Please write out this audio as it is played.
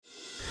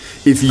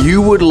If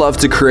you would love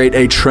to create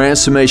a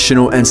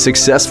transformational and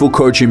successful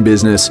coaching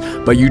business,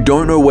 but you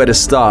don't know where to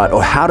start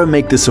or how to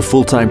make this a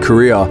full-time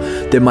career,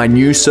 then my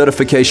new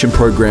certification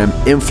program,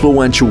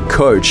 Influential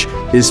Coach,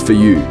 is for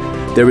you.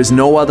 There is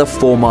no other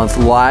 4-month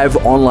live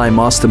online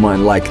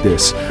mastermind like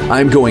this.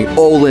 I'm going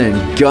all in,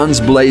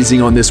 guns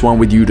blazing on this one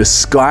with you to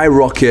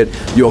skyrocket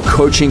your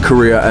coaching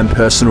career and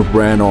personal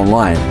brand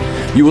online.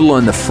 You will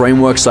learn the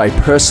frameworks I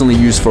personally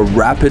use for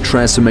rapid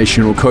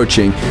transformational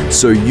coaching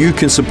so you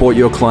can support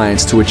your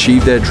clients to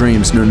achieve their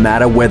dreams no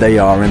matter where they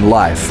are in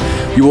life.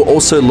 You will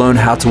also learn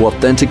how to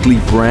authentically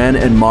brand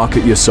and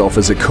market yourself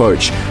as a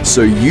coach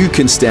so you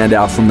can stand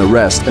out from the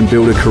rest and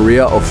build a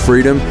career of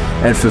freedom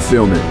and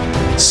fulfillment.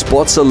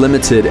 Spots are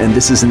limited and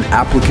this is an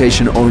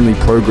application-only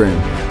program.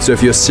 So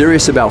if you're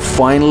serious about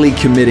finally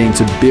committing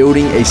to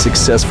building a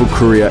successful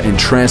career in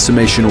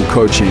transformational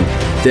coaching,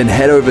 then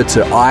head over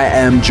to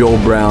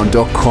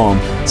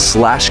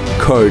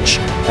iamjoelbrown.com/coach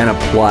and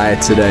apply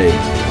today.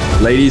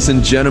 Ladies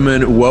and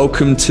gentlemen,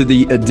 welcome to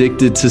the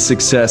Addicted to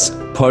Success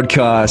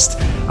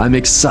podcast. I'm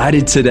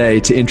excited today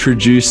to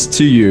introduce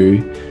to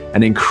you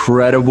an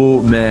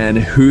incredible man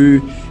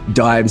who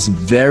dives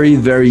very,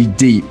 very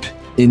deep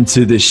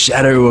into the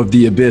shadow of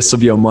the abyss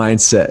of your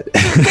mindset.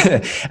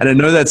 And I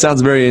know that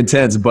sounds very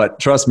intense, but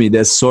trust me,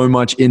 there's so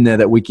much in there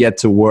that we get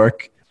to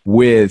work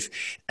with.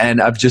 And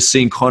I've just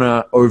seen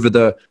Connor over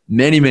the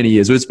many, many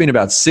years. It's been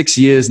about 6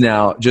 years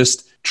now,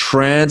 just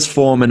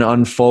transform and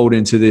unfold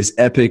into this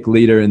epic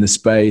leader in the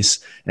space.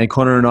 And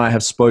Connor and I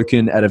have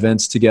spoken at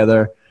events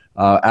together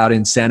out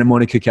in Santa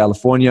Monica,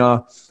 California.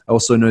 I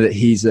also know that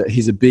he's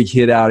a big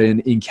hit out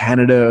in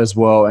Canada as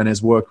well, and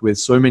has worked with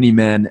so many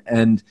men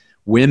and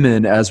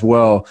women as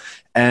well.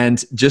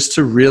 And just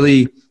to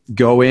really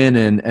go in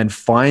and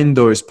find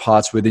those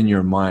parts within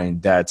your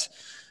mind that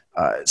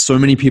so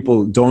many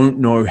people don't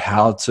know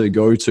how to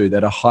go to,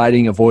 that are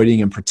hiding,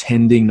 avoiding, and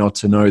pretending not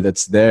to know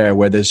that's there,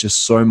 where there's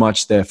just so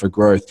much there for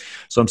growth.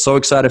 So I'm so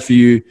excited for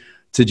you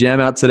to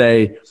jam out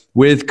today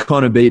with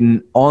Connor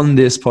Beaton on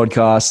this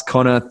podcast.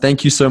 Connor,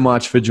 thank you so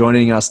much for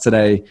joining us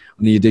today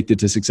on the Addicted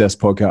to Success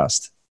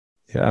podcast.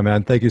 Yeah,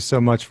 man. Thank you so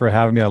much for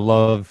having me. I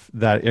love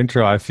that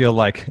intro. I feel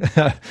like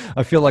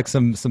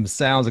some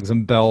sounds, like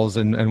some bells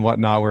and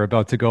whatnot were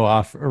about to go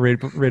off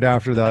right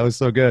after that. It was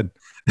so good.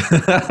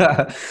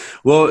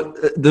 Well,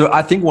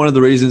 I think one of the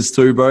reasons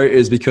too, bro,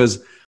 is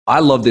because I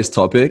love this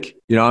topic.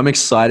 You know, I'm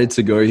excited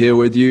to go here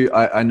with you.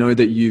 I know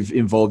that you've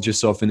involved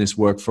yourself in this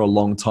work for a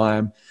long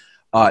time.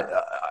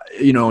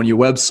 You know, on your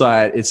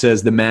website, it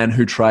says the man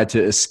who tried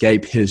to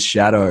escape his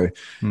shadow.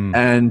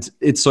 And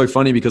it's so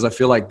funny because I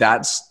feel like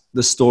that's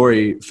the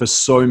story for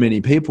so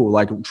many people,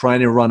 like trying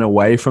to run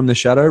away from the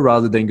shadow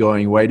rather than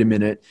going, wait a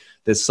minute,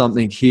 there's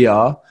something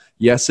here.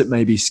 Yes, it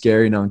may be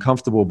scary and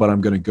uncomfortable, but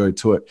I'm going to go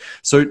to it.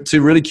 So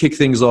to really kick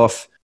things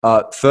off,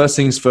 first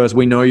things first,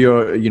 we know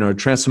you're,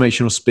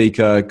 transformational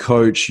speaker,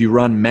 coach. You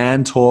run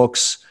Man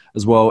Talks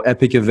as well,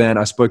 epic event.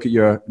 I spoke at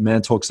your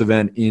Man Talks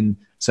event in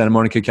Santa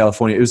Monica,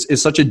 California.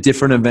 It's such a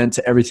different event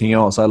to everything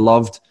else. I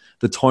loved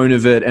the tone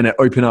of it, and it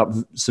opened up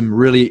some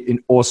really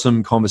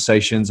awesome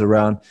conversations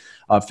around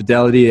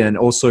fidelity, and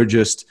also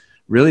just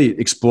really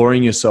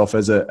exploring yourself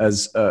as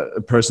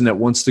a person that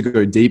wants to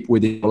go deep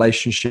with the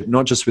relationship,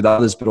 not just with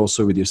others, but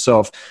also with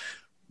yourself.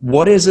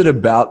 What is it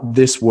about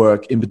this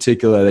work in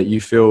particular that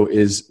you feel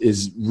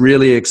is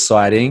really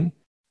exciting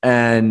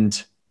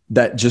and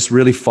that just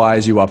really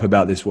fires you up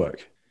about this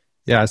work?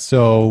 Yeah.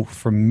 So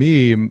for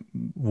me,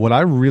 what I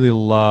really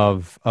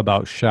love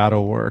about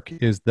shadow work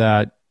is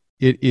that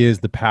it is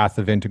the path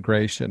of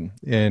integration,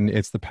 and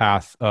it's the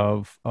path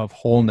of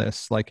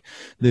wholeness. Like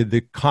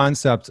the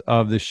concept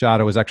of the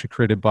shadow was actually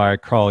created by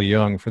Carl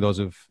Jung, for those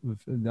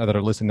that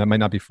are listening that might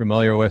not be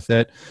familiar with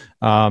it.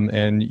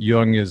 And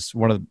Jung is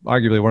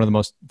arguably one of the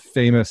most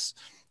famous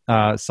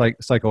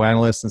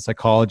psychoanalysts and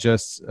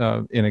psychologists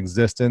in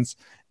existence.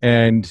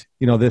 And,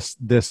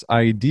 this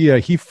idea,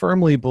 he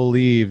firmly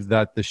believed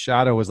that the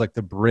shadow was like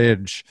the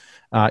bridge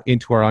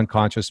into our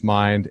unconscious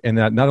mind. And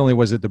that not only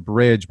was it the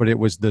bridge, but it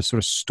was the sort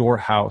of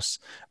storehouse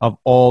of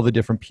all the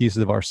different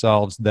pieces of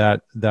ourselves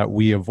that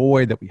we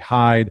avoid, that we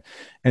hide.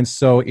 And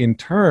so in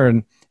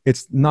turn,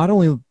 it's not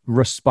only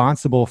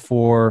responsible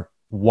for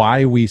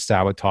why we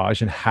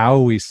sabotage and how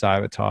we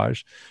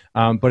sabotage,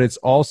 but it's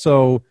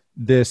also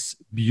this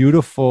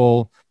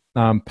beautiful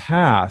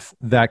path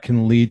that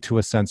can lead to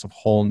a sense of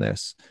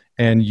wholeness.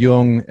 And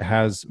Jung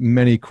has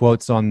many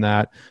quotes on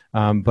that.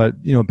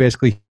 But,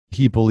 basically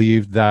he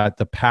believed that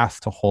the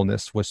path to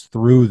wholeness was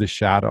through the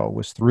shadow,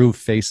 was through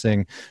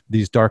facing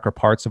these darker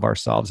parts of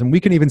ourselves. And we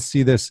can even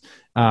see this,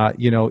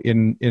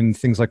 in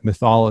things like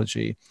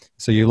mythology.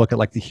 So you look at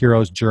like the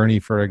hero's journey,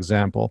 for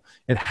example,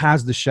 it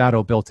has the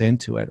shadow built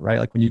into it, right?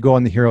 Like when you go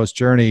on the hero's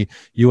journey,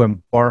 you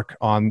embark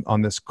on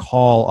this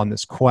call, on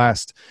this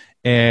quest.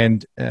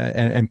 And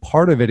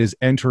part of it is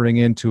entering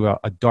into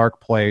a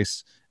dark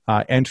place,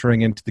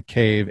 entering into the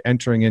cave,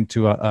 entering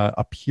into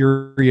a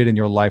period in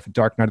your life, a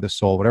dark night of the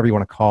soul, whatever you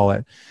want to call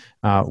it,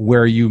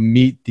 where you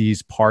meet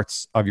these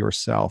parts of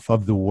yourself,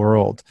 of the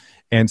world.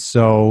 And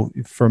so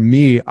for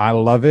me, I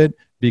love it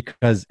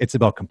because it's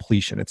about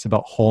completion. It's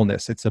about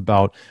wholeness. It's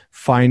about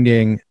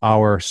finding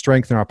our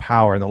strength and our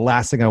power. And the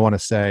last thing I want to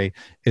say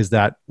is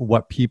that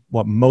what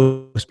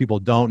most people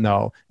don't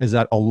know is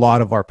that a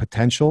lot of our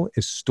potential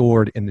is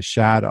stored in the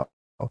shadow.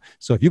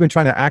 So if you've been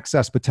trying to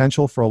access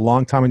potential for a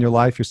long time in your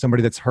life, you're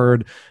somebody that's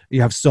heard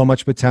you have so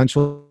much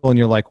potential and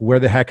you're like, where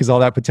the heck is all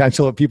that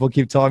potential that people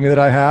keep telling me that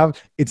I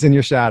have? It's in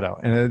your shadow.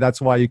 And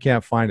that's why you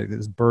can't find it.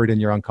 It's buried in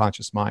your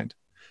unconscious mind.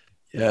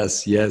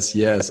 Yes, yes,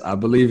 yes. I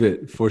believe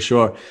it for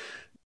sure.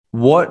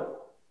 What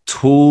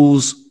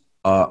tools,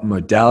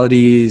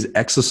 modalities,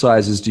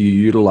 exercises do you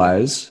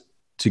utilize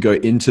to go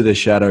into the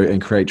shadow and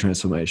create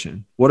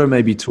transformation? What are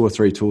maybe 2 or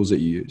 3 tools that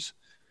you use?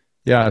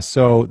 Yeah,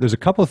 so there's a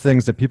couple of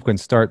things that people can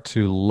start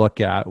to look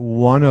at.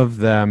 One of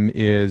them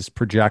is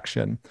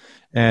projection.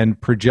 And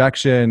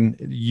projection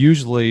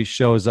usually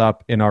shows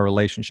up in our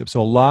relationship.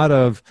 So a lot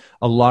of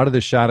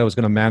the shadow is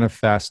going to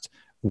manifest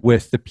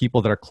with the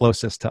people that are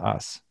closest to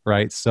us,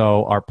 right?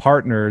 So our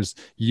partners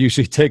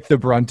usually take the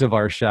brunt of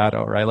our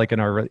shadow, right? Like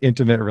in our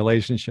intimate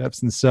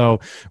relationships. And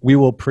so we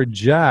will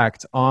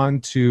project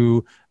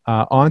onto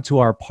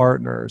our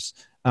partners.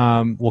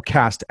 We'll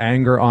cast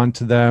anger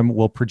onto them.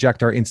 We'll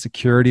project our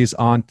insecurities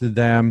onto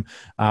them,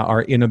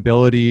 our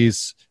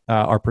inabilities,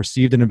 our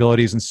perceived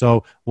inabilities. And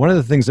so one of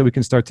the things that we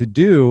can start to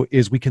do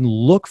is we can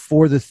look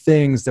for the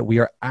things that we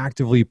are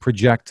actively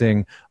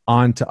projecting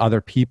onto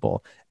other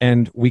people.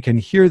 And we can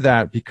hear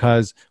that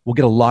because we'll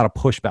get a lot of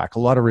pushback, a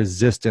lot of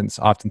resistance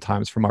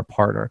oftentimes from our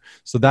partner.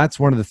 So that's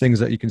one of the things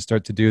that you can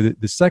start to do.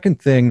 The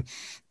second thing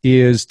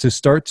is to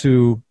start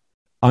to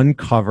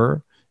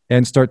uncover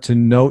and start to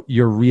note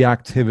your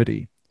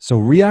reactivity. So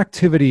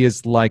reactivity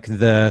is like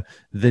the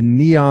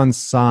neon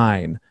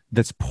sign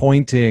that's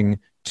pointing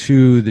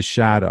to the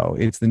shadow.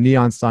 It's the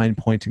neon sign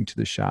pointing to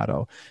the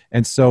shadow.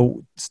 And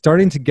so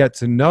starting to get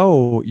to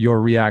know your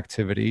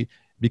reactivity,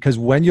 because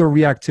when your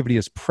reactivity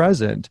is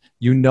present,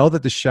 you know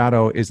that the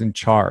shadow is in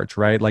charge,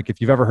 right? Like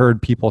if you've ever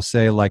heard people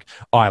say like,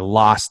 oh, I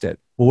lost it.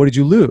 Well, what did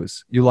you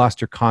lose? You lost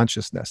your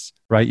consciousness,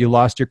 right? You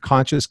lost your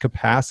conscious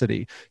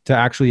capacity to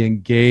actually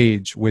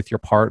engage with your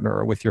partner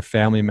or with your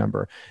family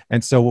member.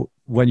 And so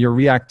when your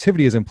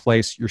reactivity is in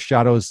place, your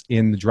shadow's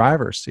in the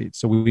driver's seat.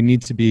 So we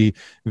need to be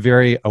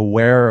very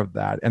aware of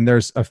that. And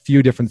there's a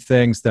few different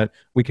things that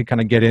we could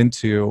kind of get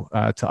into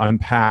to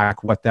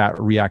unpack what that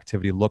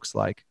reactivity looks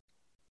like.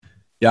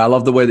 Yeah, I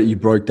love the way that you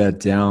broke that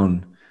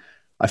down.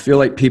 I feel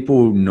like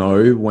people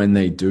know when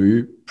they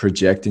do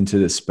project into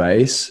the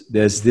space,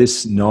 there's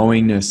this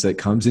knowingness that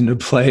comes into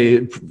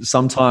play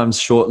sometimes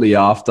shortly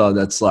after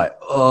that's like,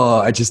 oh,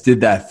 I just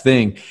did that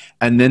thing.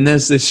 And then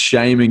there's this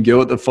shame and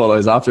guilt that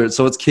follows after it.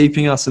 So it's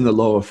keeping us in the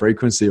lower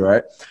frequency,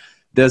 right?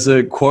 There's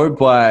a quote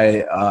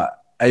by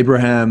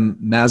Abraham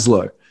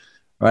Maslow,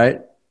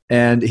 right?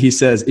 And he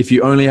says, if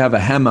you only have a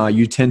hammer,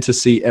 you tend to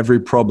see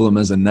every problem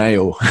as a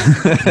nail.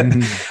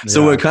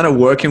 So we're kind of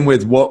working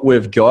with what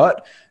we've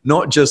got,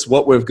 not just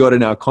what we've got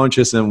in our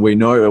conscious and we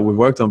know or we've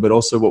worked on, but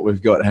also what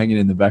we've got hanging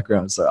in the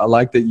background. So I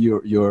like that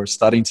you're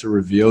starting to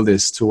reveal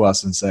this to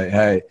us and say,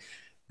 hey,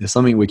 there's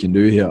something we can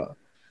do here.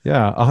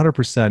 Yeah,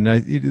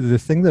 100%. The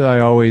thing that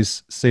I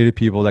always say to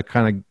people that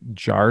kind of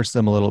jars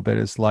them a little bit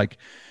is like,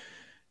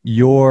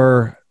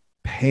 your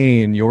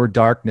pain, your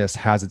darkness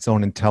has its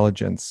own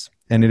intelligence.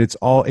 And it's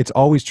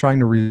always trying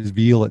to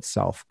reveal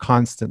itself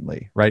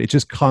constantly, right? It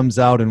just comes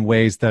out in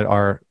ways that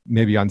are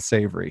maybe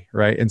unsavory,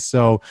 right? And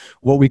so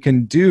what we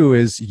can do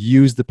is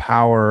use the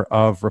power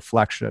of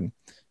reflection,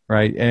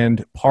 right?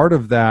 And part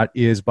of that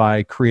is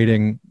by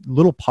creating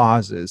little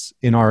pauses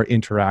in our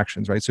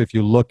interactions, right? So if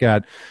you look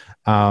at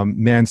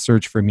Man's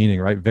Search for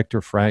Meaning, right?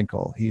 Viktor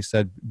Frankl, he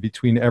said,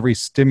 between every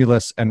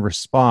stimulus and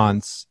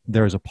response,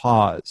 there's a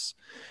pause.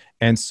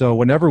 And so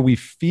whenever we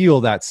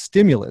feel that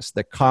stimulus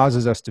that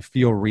causes us to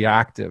feel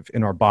reactive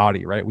in our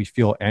body, right? We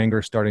feel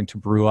anger starting to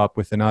brew up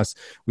within us.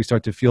 We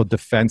start to feel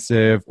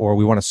defensive, or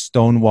we want to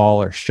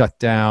stonewall or shut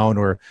down,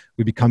 or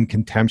we become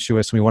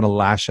contemptuous and we want to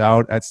lash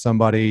out at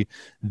somebody.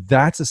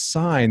 That's a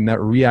sign that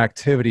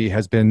reactivity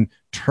has been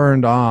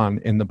turned on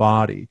in the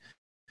body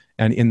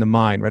and in the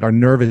mind, right? Our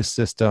nervous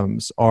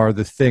systems are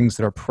the things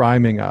that are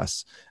priming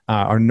us.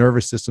 Our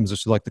nervous systems are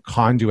sort of like the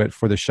conduit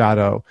for the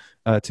shadow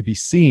to be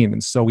seen.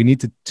 And so we need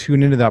to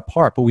tune into that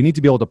part, but we need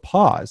to be able to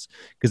pause,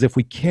 because if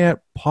we can't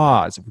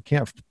pause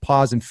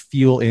and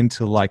feel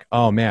into like,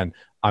 oh man,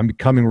 I'm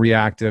becoming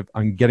reactive,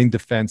 I'm getting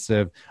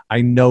defensive,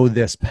 I know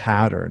this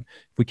pattern.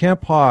 If we can't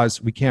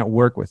pause, we can't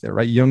work with it,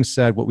 right? Jung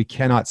said, what we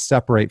cannot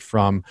separate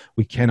from,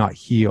 we cannot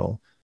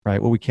heal. Right?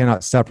 What we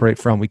cannot separate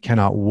from, we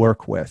cannot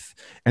work with.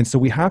 And so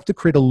we have to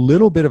create a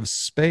little bit of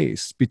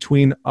space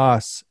between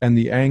us and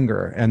the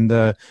anger and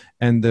the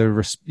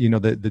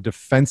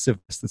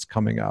defensiveness that's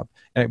coming up.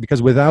 And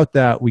because without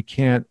that, we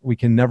can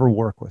never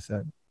work with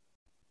it.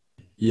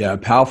 Yeah,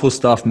 powerful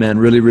stuff, man.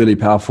 Really, really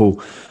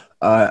powerful.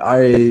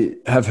 I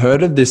have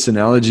heard of this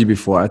analogy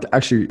before. I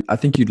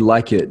think you'd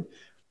like it.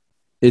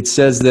 It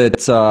says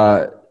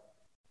that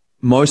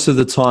most of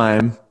the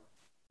time,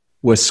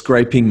 we're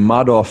scraping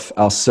mud off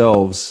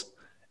ourselves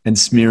and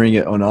smearing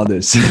it on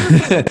others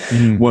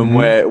when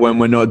Mm-hmm.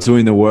 we're not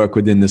doing the work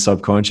within the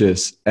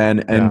subconscious.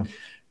 And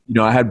you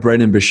know, I had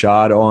Brendan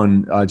Bouchard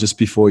on just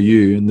before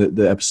you in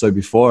the episode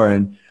before,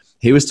 and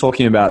he was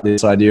talking about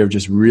this idea of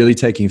just really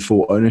taking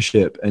full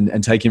ownership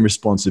and taking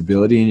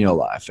responsibility in your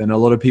life. And a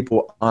lot of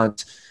people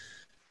aren't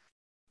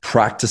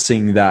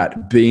practicing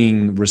that,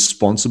 being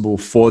responsible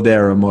for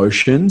their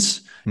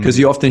emotions, because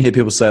you often hear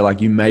people say like,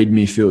 you made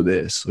me feel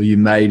this, or you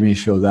made me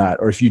feel that,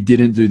 or if you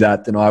didn't do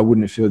that, then I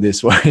wouldn't feel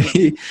this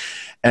way.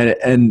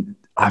 And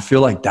I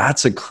feel like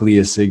that's a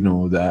clear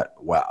signal that,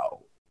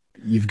 wow,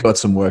 you've got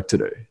some work to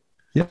do.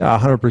 Yeah,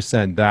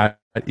 100%. That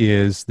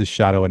is the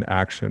shadow in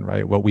action,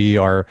 right? What we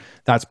are,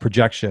 that's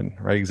projection,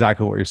 right?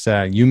 Exactly what you're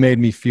saying. You made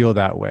me feel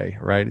that way,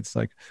 right? It's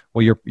like,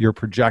 well, you're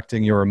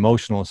projecting your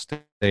emotional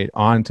state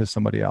onto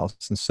somebody else.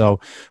 And so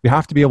we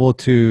have to be able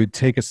to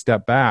take a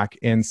step back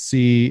and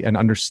see and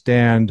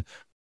understand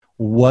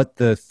what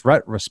the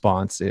threat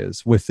response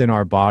is within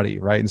our body,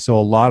 right? And so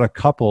a lot of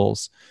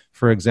couples,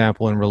 for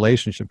example, in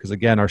relationship, because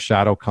again, our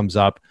shadow comes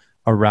up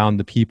around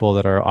the people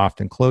that are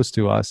often close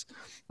to us.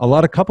 A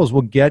lot of couples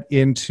will get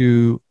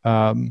into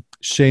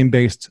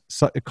shame-based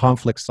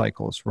conflict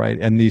cycles, right?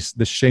 And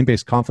the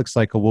shame-based conflict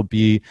cycle will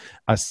be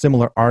a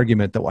similar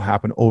argument that will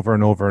happen over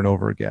and over and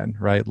over again,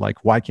 right?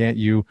 Like, why can't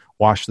you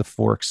wash the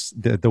forks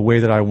the way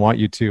that I want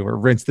you to, or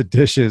rinse the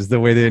dishes the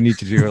way that I need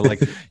to do, or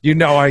like, you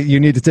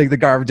need to take the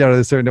garbage out of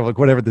the certain, like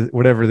whatever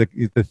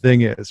the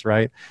thing is,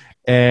 right?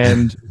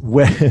 And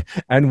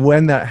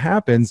when that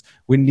happens,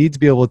 we need to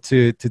be able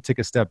to take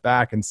a step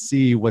back and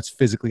see what's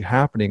physically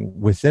happening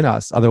within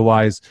us.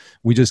 Otherwise,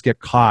 we just get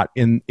caught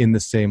in the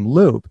same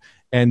loop,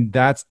 and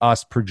that's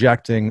us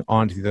projecting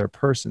onto the other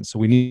person. So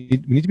we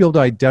need to be able to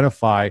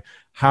identify,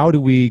 how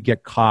do we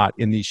get caught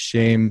in these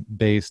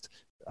shame-based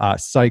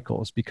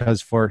cycles?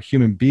 Because for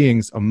human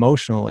beings,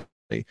 emotionally,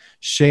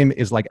 shame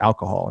is like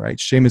alcohol, right?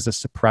 Shame is a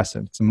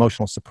suppressant. It's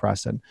emotional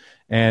suppressant.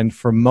 And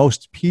for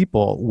most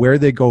people, where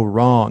they go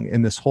wrong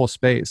in this whole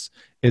space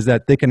is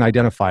that they can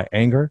identify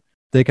anger,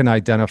 they can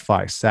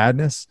identify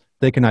sadness,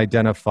 they can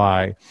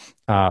identify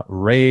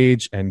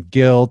rage and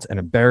guilt and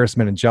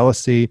embarrassment and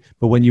jealousy.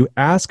 But when you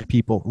ask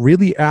people,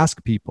 really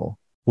ask people,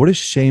 what does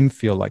shame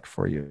feel like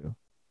for you?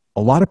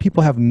 A lot of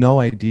people have no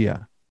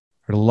idea.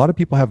 A lot of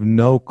people have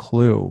no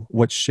clue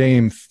what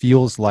shame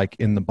feels like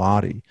in the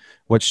body,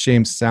 what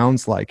shame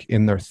sounds like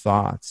in their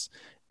thoughts.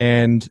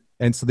 And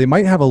so they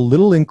might have a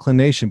little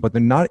inclination, but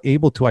they're not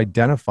able to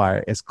identify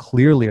it as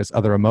clearly as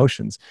other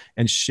emotions.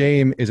 And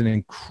shame is an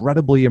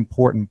incredibly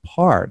important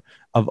part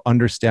of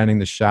understanding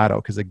the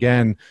shadow. Because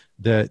again,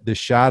 the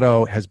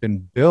shadow has been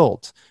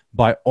built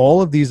by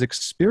all of these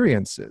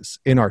experiences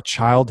in our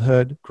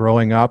childhood,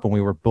 growing up when we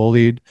were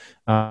bullied,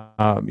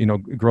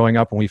 growing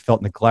up when we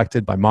felt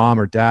neglected by mom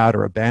or dad,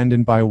 or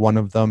abandoned by one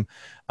of them,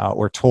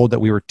 or told that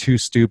we were too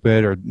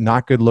stupid or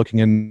not good looking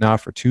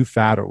enough or too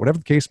fat, or whatever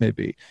the case may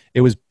be.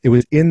 It was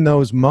in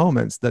those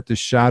moments that the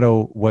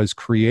shadow was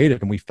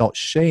created, and we felt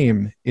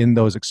shame in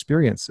those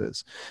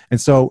experiences. And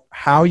so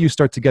how you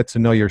start to get to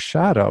know your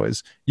shadow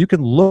is you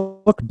can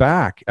look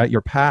back at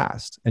your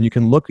past, and you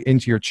can look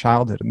into your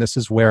childhood. And this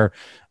is where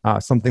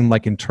something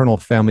like internal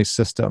family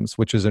systems,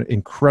 which is an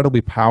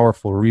incredibly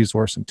powerful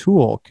resource and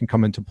tool, can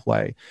come into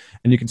play.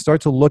 And you can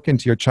start to look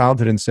into your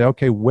childhood and say,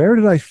 okay, where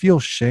did I feel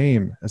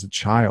shame as a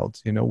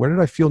child? Where did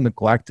I feel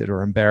neglected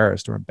or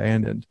embarrassed or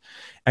abandoned?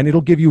 And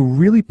it'll give you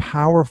really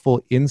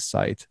powerful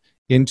insight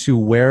into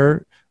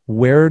where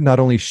not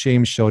only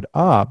shame showed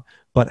up,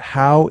 but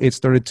how it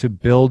started to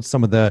build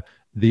some of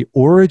the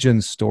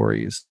origin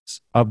stories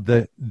of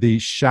the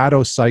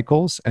shadow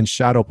cycles and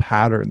shadow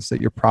patterns that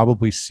you're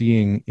probably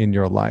seeing in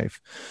your life.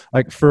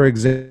 Like, for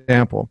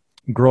example,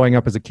 growing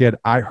up as a kid,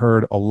 I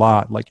heard a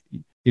lot like,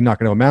 you're not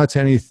going to amount to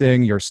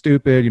anything, you're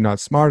stupid, you're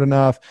not smart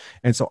enough.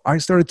 And so I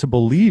started to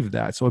believe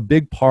that. So a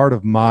big part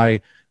of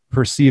my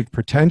perceived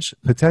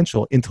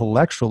potential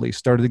intellectually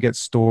started to get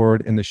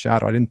stored in the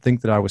shadow. I didn't think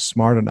that I was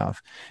smart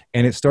enough.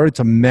 And it started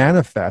to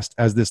manifest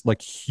as this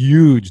like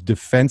huge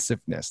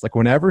defensiveness. Like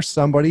whenever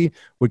somebody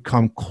would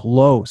come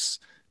close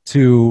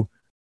to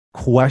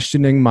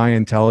questioning my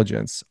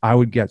intelligence, I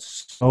would get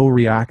so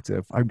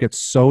reactive. I would get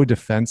so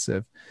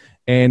defensive.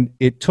 And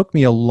it took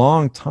me a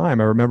long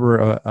time. I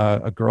remember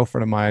a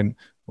girlfriend of mine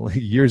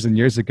years and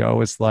years ago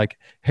was like,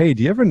 hey,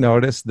 do you ever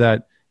notice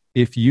that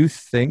if you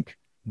think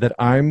that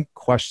I'm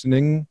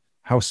questioning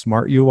how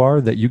smart you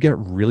are, that you get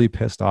really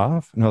pissed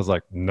off? And I was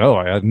like, no,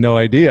 I had no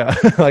idea.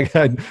 Like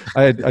I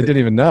didn't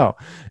even know.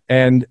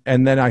 And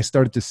then I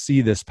started to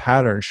see this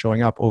pattern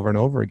showing up over and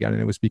over again.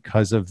 And it was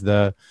because of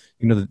the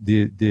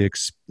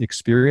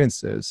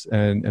experiences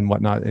and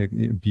whatnot,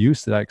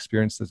 abuse that I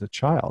experienced as a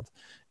child.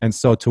 And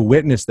so to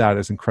witness that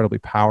is incredibly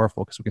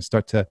powerful, because we can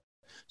start to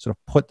sort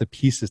of put the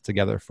pieces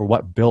together for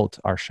what built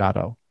our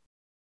shadow.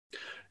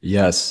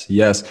 Yes.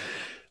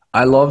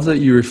 I love that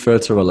you refer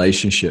to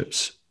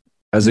relationships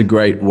as a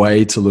great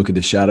way to look at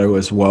the shadow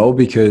as well,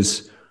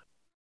 because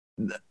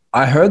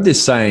I heard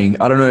this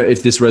saying, I don't know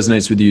if this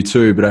resonates with you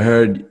too, but I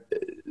heard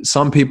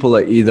some people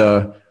are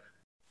either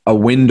a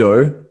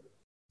window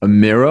a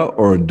mirror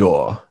or a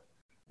door,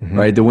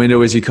 right? The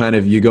window is you're kind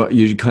of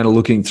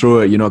looking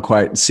through it. You're not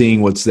quite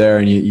seeing what's there,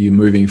 and you're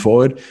moving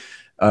forward.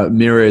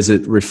 Mirror is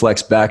it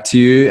reflects back to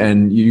you,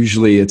 and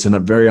usually it's a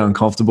very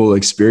uncomfortable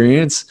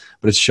experience,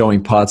 but it's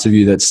showing parts of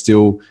you that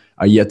still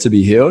are yet to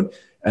be healed.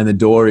 And the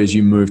door is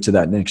you move to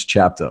that next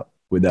chapter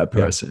with that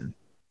person.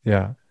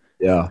 Yeah.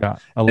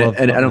 I love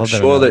and I'm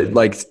sure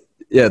that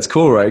it's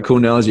cool, right? Cool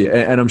analogy.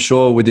 And I'm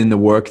sure within the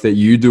work that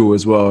you do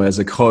as well as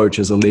a coach,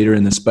 as a leader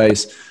in the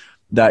space,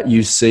 that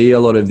you see a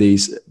lot of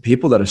these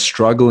people that are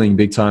struggling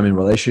big time in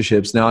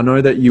relationships. Now, I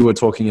know that you were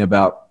talking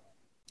about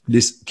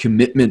this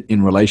commitment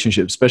in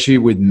relationships, especially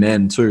with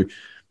men too.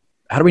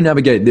 How do we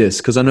navigate this?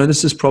 Because I know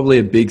this is probably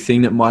a big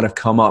thing that might have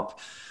come up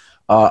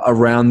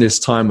around this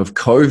time of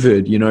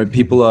COVID. You know,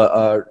 people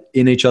are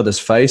in each other's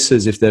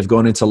faces if they've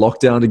gone into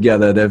lockdown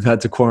together, they've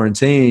had to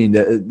quarantine.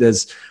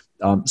 There's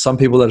some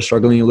people that are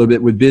struggling a little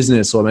bit with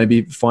business or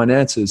maybe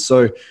finances.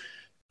 So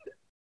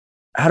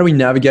how do we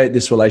navigate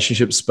this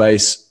relationship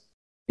space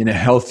in a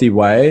healthy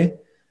way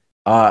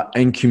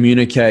and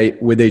communicate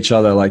with each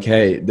other like,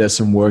 hey, there's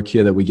some work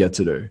here that we get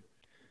to do?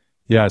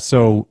 Yeah,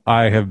 so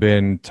I have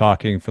been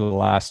talking for the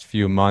last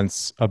few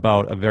months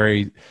about a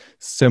very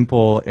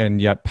simple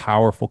and yet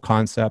powerful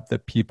concept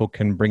that people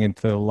can bring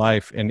into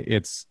life. And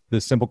it's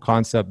the simple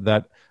concept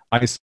that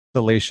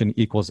isolation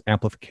equals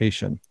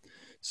amplification.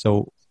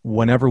 So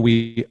whenever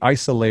we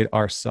isolate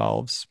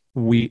ourselves,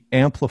 we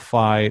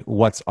amplify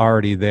what's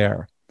already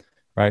there,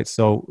 right?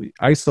 So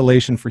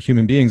isolation for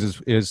human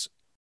beings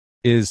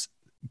is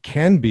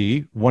can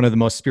be one of the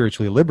most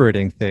spiritually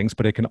liberating things,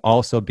 but it can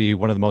also be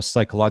one of the most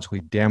psychologically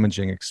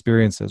damaging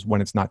experiences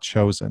when it's not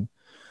chosen,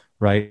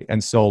 right?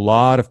 And so a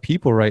lot of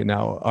people right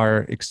now are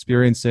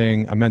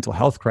experiencing a mental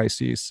health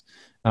crisis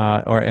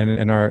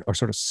and are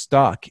sort of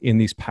stuck in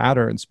these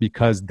patterns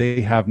because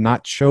they have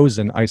not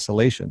chosen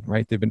isolation,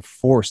 right? They've been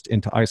forced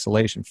into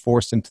isolation,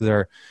 forced into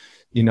their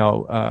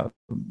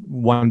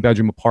one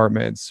bedroom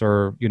apartments,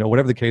 or,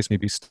 whatever the case may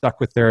be, stuck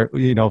with their,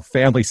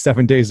 family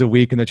 7 days a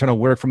week, and they're trying to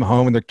work from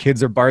home and their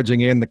kids are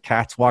barging in, the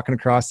cat's walking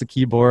across the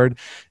keyboard,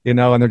 and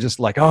they're just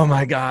like, oh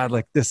my God,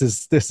 like this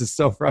is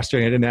so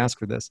frustrating. I didn't ask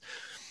for this.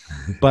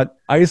 But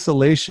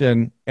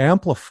isolation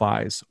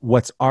amplifies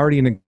what's already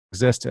in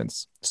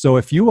existence. So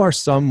if you are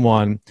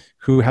someone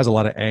who has a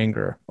lot of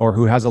anger or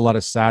who has a lot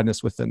of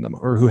sadness within them,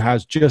 or who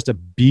has just a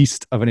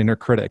beast of an inner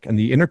critic, and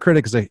the inner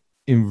critic is a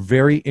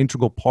very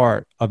integral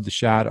part of the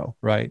shadow,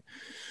 right?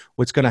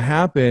 What's going to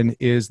happen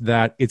is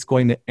that it's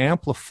going to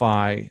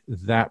amplify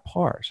that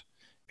part.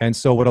 And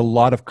so what a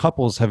lot of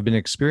couples have been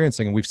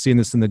experiencing, and we've seen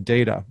this in the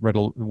data, right?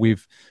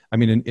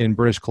 In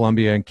British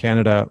Columbia and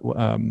Canada,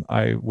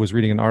 I was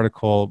reading an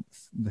article,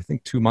 I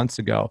think 2 months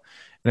ago,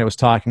 and it was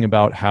talking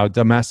about how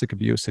domestic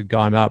abuse had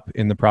gone up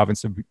in the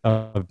province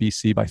of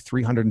BC by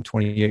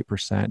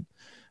 328%.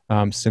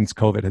 Since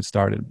COVID had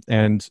started.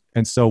 And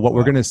so what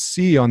we're going to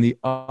see on the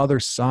other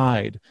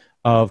side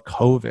of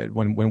COVID,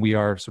 when we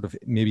are sort of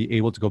maybe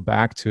able to go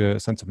back to a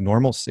sense of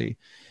normalcy,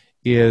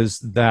 is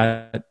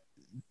that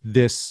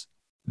this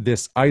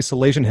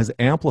isolation has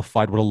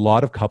amplified what a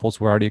lot of couples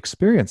were already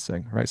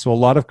experiencing, right? So a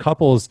lot of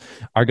couples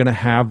are going to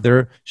have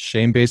their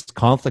shame-based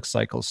conflict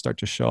cycles start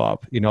to show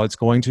up. It's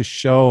going to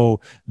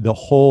show the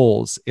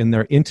holes in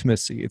their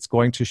intimacy. It's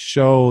going to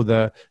show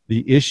the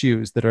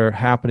issues that are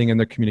happening in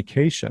their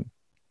communication.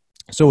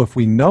 So if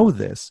we know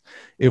this,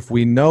 if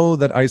we know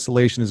that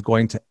isolation is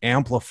going to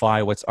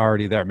amplify what's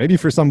already there, maybe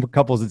for some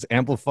couples, it's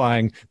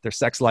amplifying their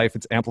sex life,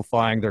 it's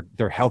amplifying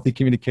their healthy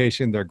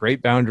communication, their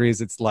great boundaries,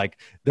 it's like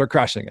they're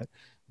crushing it.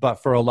 But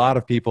for a lot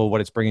of people,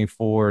 what it's bringing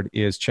forward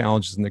is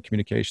challenges in their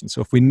communication.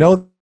 So if we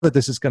know that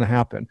this is going to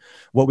happen,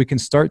 what we can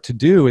start to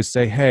do is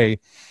say, hey,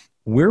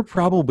 we're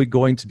probably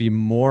going to be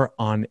more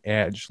on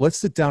edge. Let's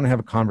sit down and have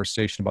a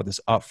conversation about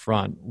this up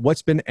front.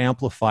 What's been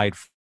amplified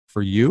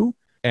for you?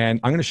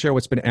 And I'm going to share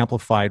what's been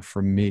amplified for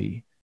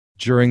me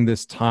during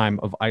this time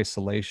of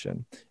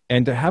isolation,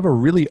 and to have a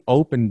really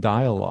open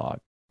dialogue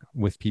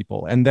with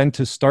people, and then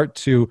to start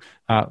to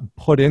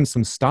put in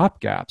some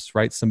stopgaps,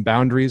 right? Some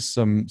boundaries,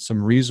 some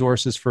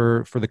resources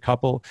for the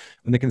couple,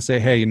 and they can say,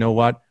 hey, you know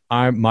what?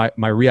 My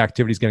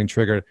reactivity is getting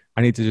triggered.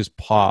 I need to just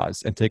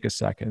pause and take a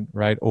second,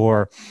 right?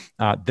 Or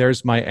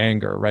there's my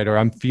anger, right? Or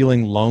I'm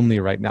feeling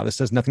lonely right now. This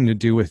has nothing to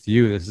do with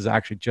you. This is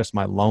actually just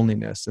my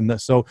loneliness. And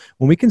so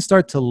when we can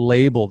start to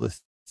label the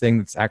thing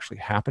that's actually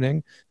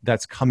happening,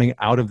 that's coming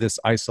out of this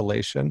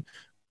isolation,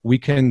 we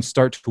can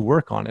start to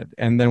work on it.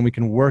 And then we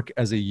can work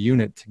as a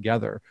unit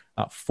together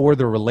for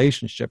the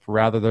relationship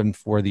rather than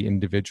for the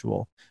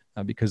individual.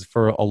 Because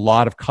for a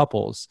lot of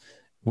couples,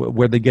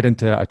 where they get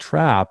into a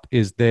trap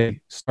is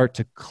they start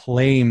to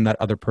claim that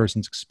other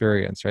person's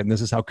experience, right? And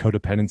this is how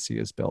codependency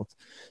is built.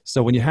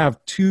 So when you have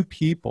two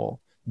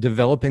people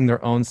developing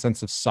their own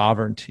sense of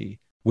sovereignty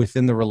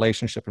within the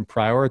relationship and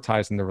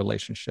prioritizing the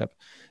relationship,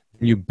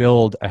 you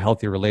build a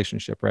healthy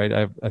relationship, right?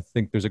 I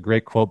think there's a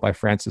great quote by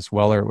Francis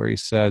Weller where he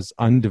says,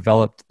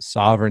 undeveloped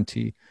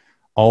sovereignty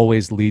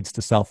always leads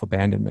to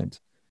self-abandonment.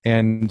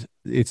 And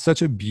it's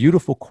such a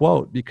beautiful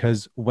quote,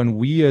 because when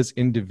we as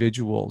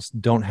individuals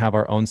don't have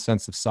our own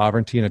sense of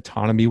sovereignty and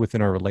autonomy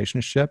within our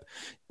relationship,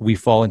 we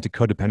fall into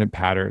codependent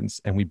patterns,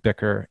 and we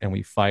bicker and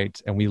we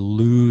fight, and we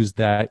lose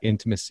that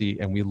intimacy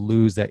and we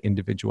lose that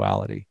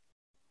individuality.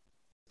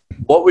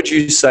 What would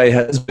you say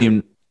has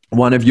been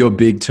one of your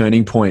big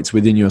turning points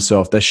within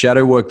yourself, the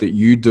shadow work that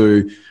you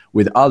do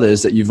with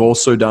others that you've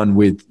also done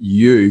with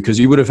you? Because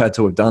you would have had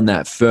to have done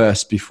that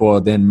first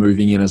before then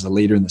moving in as a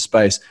leader in the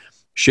space.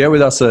 Share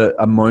with us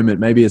a moment.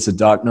 Maybe it's a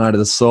dark night of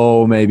the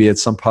soul. Maybe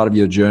it's some part of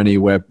your journey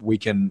where we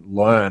can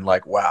learn,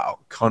 like, wow,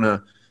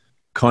 Connor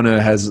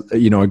has,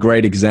 a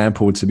great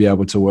example to be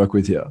able to work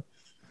with here.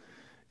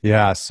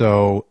 Yeah.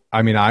 So,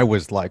 I mean, I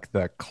was like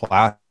the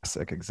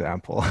classic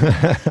example.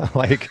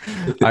 Like,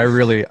 I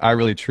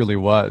really truly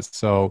was.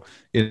 So,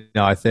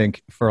 I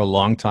think for a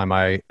long time,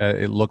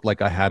 it looked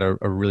like I had a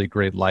really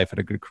great life, had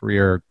a good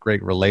career,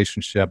 great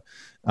relationship.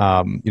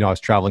 I was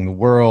traveling the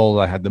world.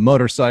 I had the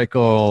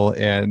motorcycle,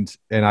 and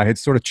I had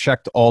sort of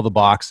checked all the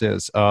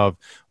boxes of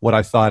what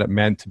I thought it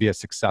meant to be a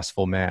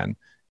successful man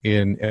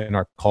in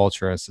our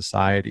culture and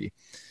society.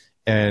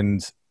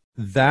 And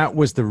that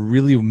was the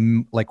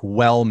really like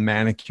well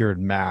manicured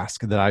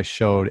mask that I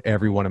showed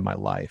everyone in my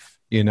life,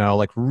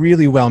 like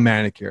really well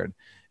manicured.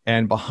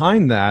 And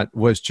behind that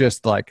was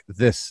just like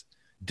this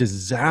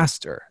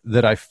disaster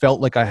that I felt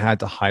like I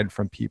had to hide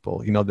from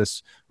people,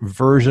 this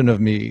version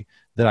of me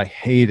that I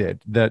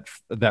hated, that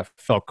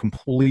felt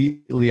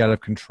completely out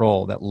of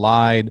control, that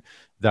lied,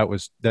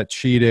 that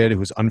cheated, who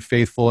was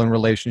unfaithful in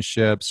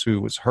relationships, who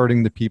was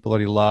hurting the people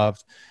that he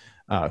loved,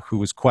 who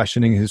was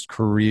questioning his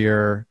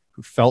career,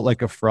 who felt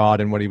like a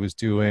fraud in what he was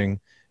doing.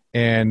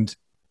 And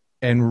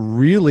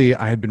really,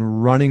 I had been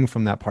running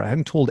from that part. I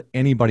hadn't told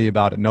anybody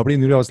about it. Nobody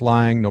knew I was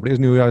lying. Nobody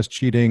knew I was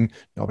cheating.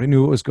 Nobody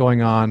knew what was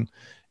going on.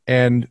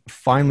 And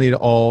finally, it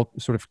all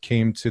sort of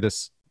came to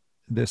this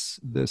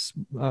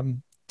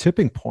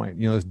tipping point,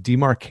 this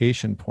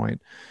demarcation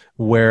point,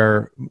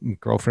 where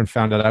girlfriend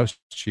found out I was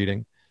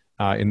cheating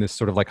in this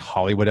sort of like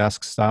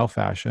Hollywood-esque style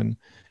fashion.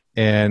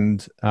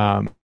 And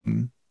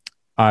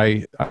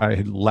I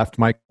had left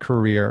my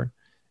career,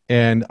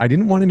 and I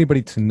didn't want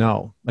anybody to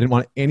know. I didn't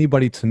want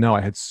anybody to know.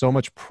 I had so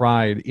much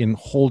pride in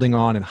holding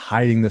on and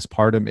hiding this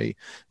part of me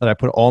that I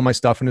put all my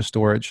stuff into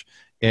storage,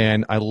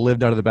 and I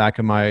lived out of the back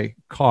of my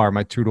car,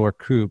 my 2-door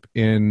coupe,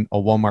 in a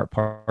Walmart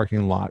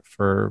parking lot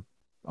for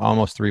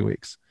almost 3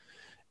 weeks.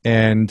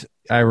 And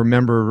I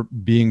remember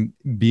being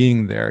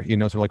there,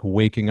 sort of like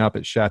waking up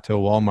at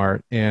Chateau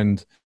Walmart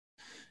and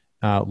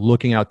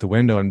looking out the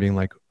window and being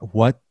like,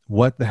 what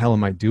the hell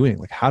am I doing?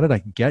 Like, how did I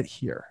get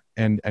here?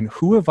 And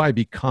who have I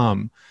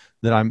become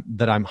that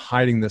I'm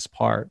hiding this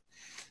part?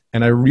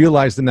 And I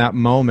realized in that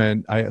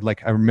moment, I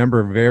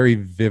remember very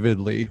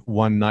vividly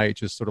one night,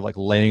 just sort of like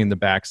laying in the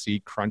back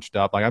seat, crunched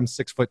up. Like, I'm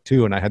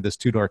 6'2", and I had this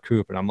 2-door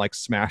coupe, and I'm like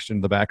smashed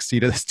into the back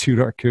seat of this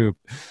 2-door coupe.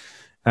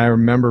 And I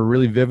remember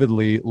really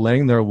vividly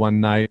laying there one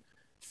night,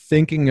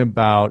 thinking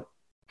about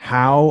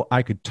how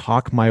I could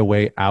talk my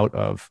way out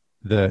of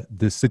the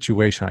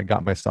situation I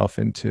got myself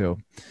into.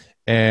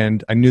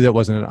 And I knew that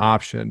wasn't an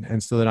option.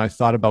 And so then I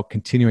thought about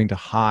continuing to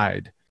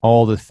hide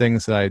all the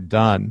things that I had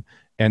done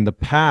and the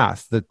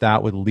path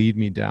that would lead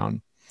me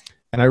down.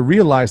 And I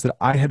realized that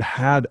I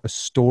had a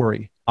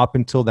story up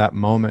until that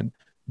moment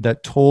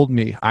that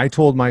I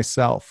told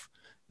myself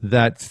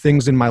that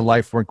things in my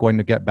life weren't going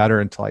to get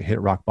better until I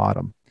hit rock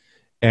bottom.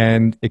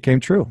 And it came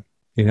true.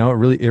 It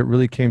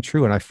really came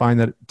true. And I find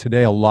that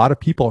today, a lot of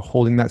people are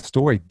holding that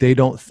story. They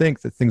don't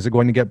think that things are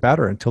going to get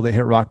better until they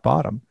hit rock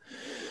bottom.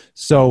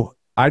 So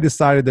I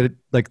decided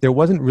that there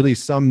wasn't really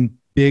some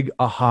big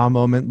aha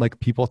moment like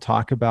people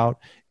talk about.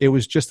 It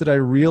was just that I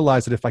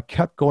realized that if I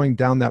kept going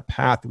down that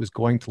path, it was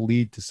going to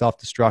lead to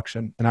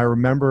self-destruction. And I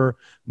remember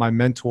my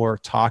mentor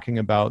talking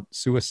about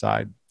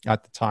suicide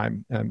at the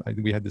time. And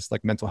we had this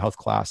like mental health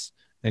class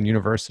in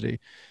university.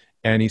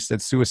 And he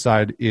said,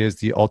 suicide is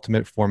the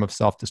ultimate form of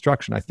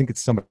self-destruction. I think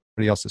it's somebody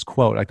else's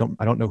quote. I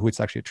don't know who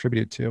it's actually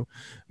attributed to,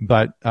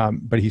 but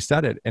he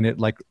said it, and it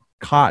like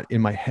caught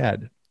in my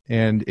head,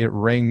 and it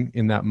rang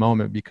in that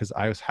moment because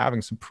I was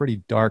having some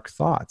pretty dark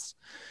thoughts.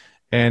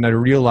 And I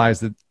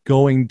realized that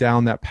going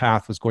down that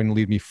path was going to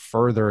lead me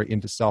further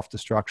into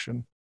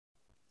self-destruction.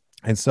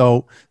 And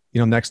so,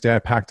 next day I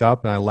packed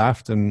up and I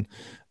left, and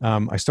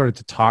I started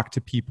to talk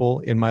to people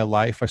in my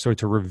life. I started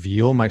to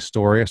reveal my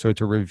story. I started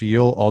to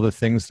reveal all the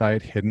things that I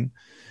had hidden.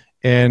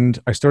 And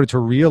I started to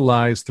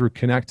realize through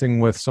connecting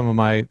with some of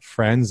my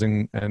friends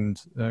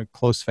and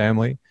close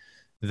family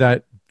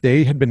that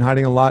they had been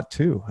hiding a lot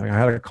too. I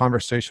had a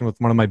conversation with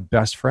one of my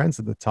best friends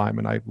at the time,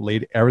 and I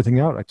laid everything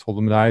out. I told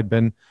him that I had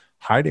been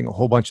hiding a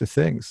whole bunch of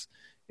things.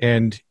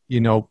 And,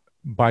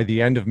 by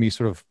the end of me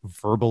sort of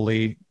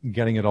verbally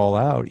getting it all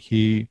out,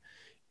 he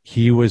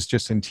was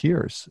just in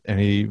tears, and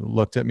he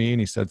looked at me and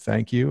he said,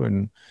 "Thank you."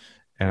 And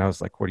I was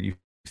like, "What are you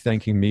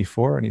thanking me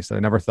for?" And he said,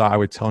 "I never thought I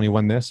would tell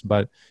anyone this,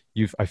 but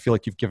I feel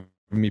like you've given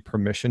me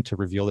permission to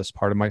reveal this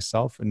part of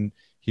myself." And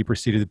he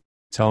proceeded to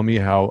tell me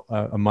how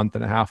a month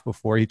and a half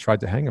before he tried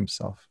to hang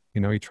himself.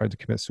 He tried to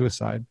commit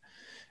suicide.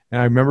 And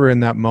I remember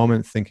in that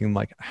moment thinking,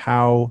 like,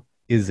 how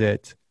is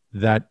it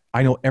that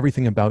I know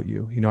everything about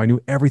you? You know, I knew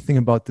everything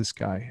about this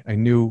guy. I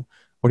knew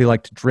what he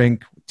liked to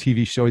drink,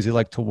 TV shows he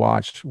liked to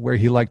watch, where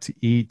he liked to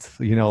eat,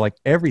 you know, like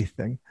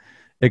everything,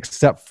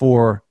 except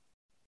for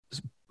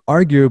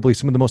arguably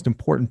some of the most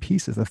important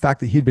pieces. The fact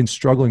that he'd been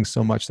struggling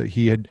so much that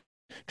he had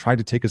tried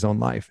to take his own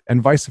life,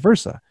 and vice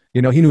versa.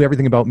 You know, he knew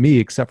everything about me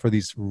except for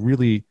these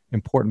really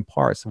important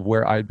parts of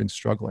where I had been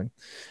struggling.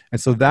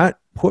 And so that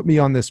put me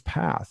on this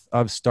path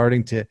of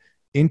starting to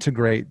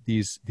integrate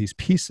these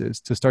pieces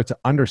to start to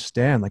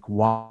understand, like,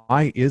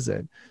 why is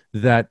it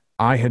that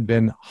I had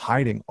been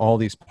hiding all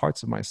these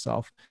parts of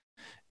myself?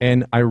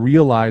 And I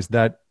realized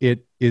that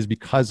it's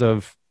because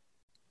of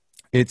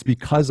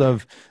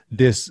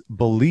this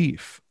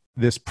belief,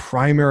 this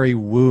primary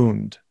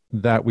wound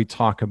that we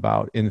talk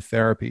about in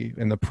therapy.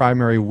 And the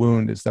primary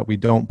wound is that we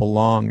don't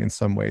belong in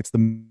some way. It's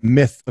the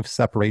myth of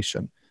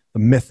separation,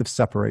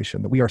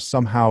 that we are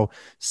somehow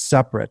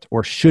separate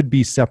or should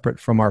be separate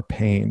from our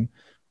pain,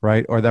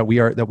 right? Or that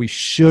we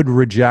should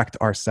reject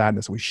our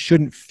sadness. We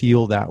shouldn't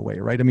feel that way,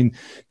 right? I mean,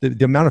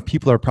 the amount of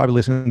people that are probably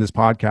listening to this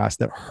podcast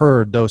that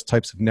heard those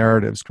types of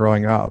narratives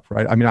growing up,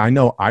 right? I mean, I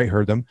know I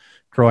heard them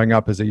growing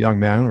up as a young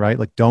man, right?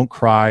 Like, don't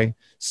cry,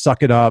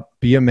 suck it up,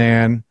 be a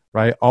man,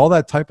 right? All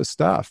that type of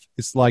stuff.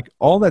 It's like,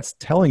 all that's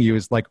telling you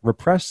is like,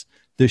 repress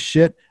the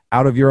shit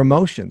out of your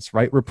emotions,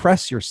 right?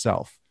 Repress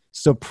yourself,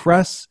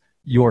 suppress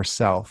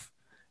yourself.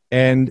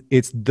 And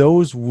it's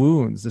those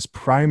wounds, this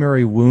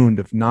primary wound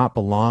of not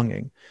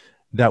belonging,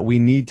 that we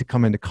need to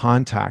come into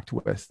contact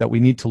with, that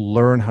we need to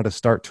learn how to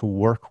start to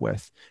work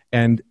with.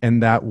 And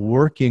that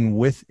working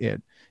with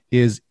it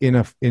is in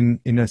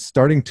a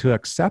starting to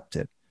accept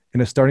it,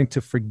 and starting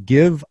to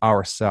forgive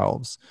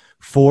ourselves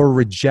for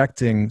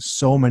rejecting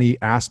so many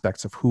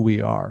aspects of who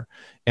we are,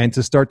 and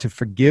to start to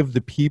forgive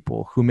the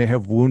people who may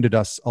have wounded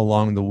us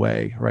along the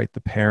way, right?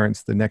 The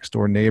parents, the next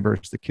door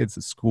neighbors, the kids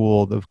at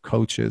school, the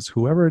coaches,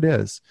 whoever it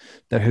is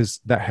that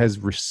has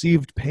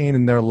received pain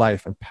in their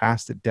life and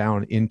passed it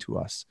down into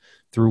us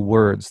through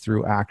words,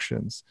 through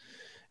actions.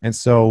 And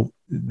so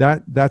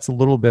that's a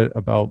little bit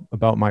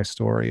about my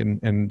story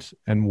and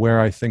where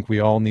I think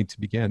we all need to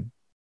begin.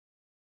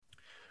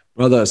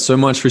 Brother, so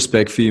much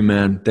respect for you,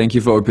 man. Thank you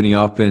for opening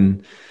up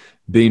and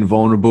being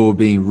vulnerable,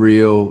 being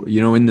real,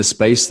 you know, in the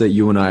space that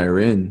you and I are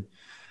in.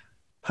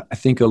 I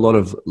think a lot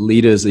of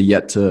leaders are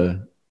yet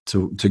to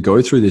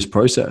go through this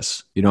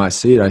process. You know, I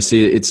see it.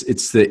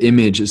 It's the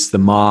image, it's the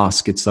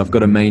mask. It's, I've got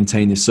to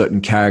maintain this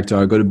certain character.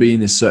 I've got to be in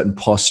this certain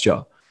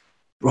posture.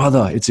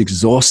 Brother, it's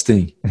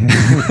exhausting.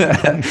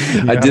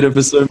 I did it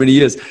for so many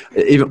years.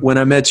 Even when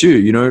I met you,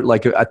 you know,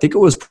 like, I think it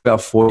was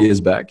about 4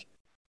 years back.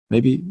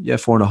 Maybe,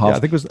 4.5. Yeah, I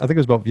think it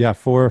was about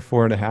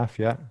 4.5.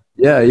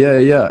 Yeah.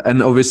 Yeah.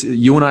 And obviously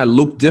you and I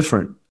look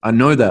different. I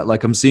know that.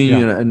 Like, I'm seeing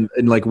you, and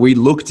like, we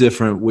look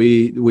different.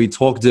 We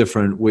talk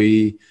different.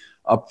 We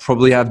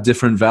probably have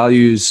different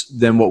values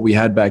than what we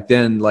had back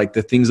then. Like,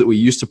 the things that we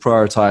used to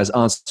prioritize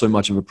aren't so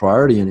much of a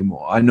priority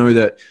anymore. I know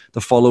that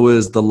the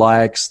followers, the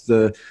likes,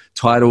 the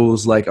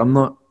titles, like, I'm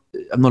not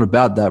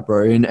about that,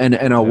 bro.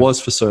 And I was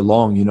for so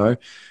long, you know.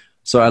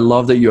 So I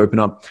love that you open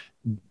up.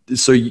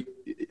 So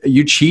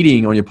you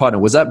cheating on your partner,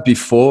 was that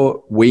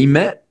before we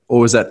met or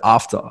was that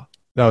after?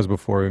 That was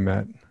before we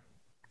met.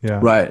 Yeah.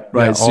 Right.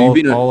 Yeah, So you've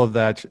been all of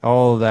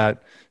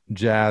that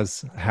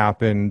jazz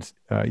happened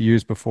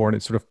years before, and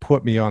it sort of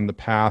put me on the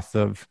path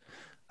of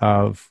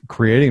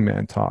creating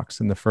Man Talks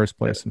in the first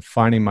place, and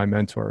finding my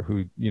mentor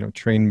who, you know,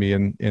 trained me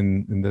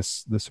in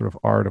this sort of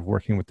art of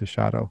working with the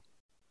shadow.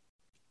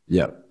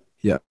 Yeah.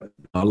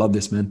 I love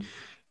this, man.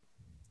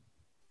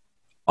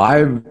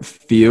 I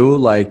feel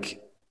like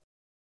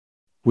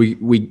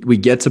we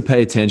get to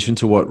pay attention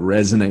to what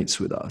resonates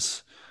with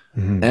us.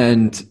 Mm-hmm.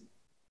 And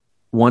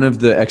one of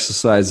the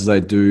exercises I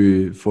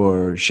do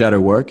for shadow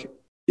work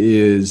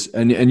is,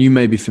 and you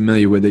may be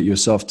familiar with it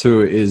yourself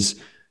too,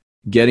 is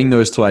getting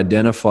those to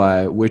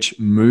identify which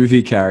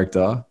movie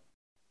character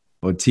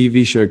or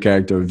TV show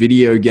character or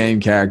video game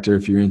character,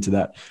 if you're into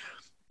that,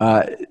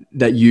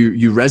 that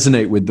you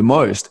resonate with the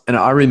most. And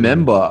I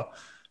remember,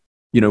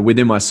 you know,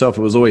 within myself,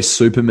 it was always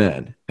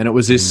Superman. And it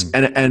was this,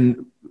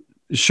 and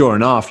sure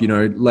enough, you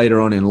know, later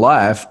on in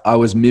life, I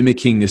was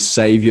mimicking this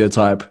savior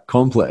type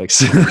complex,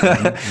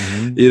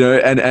 you know,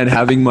 and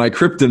having my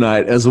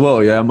kryptonite as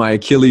well. Yeah. My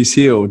Achilles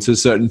heel to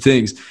certain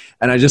things.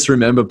 And I just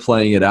remember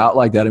playing it out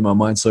like that in my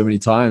mind so many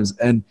times.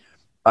 And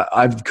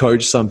I've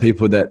coached some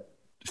people that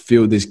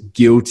feel this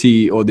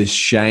guilty or this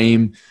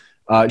shameful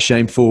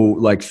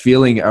like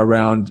feeling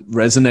around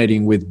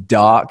resonating with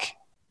dark,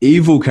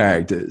 evil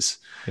characters.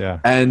 Yeah.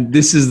 And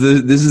this is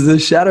the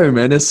shadow,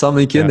 man. There's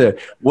something in there.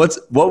 What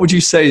would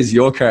you say is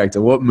your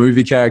character? What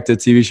movie character,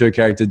 TV show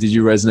character did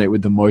you resonate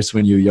with the most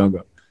when you were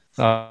younger?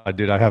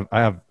 Dude, I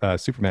have a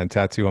Superman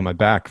tattoo on my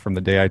back from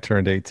the day I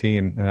turned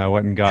 18, and I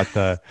went and got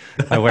the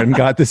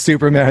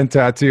Superman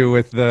tattoo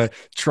with the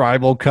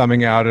tribal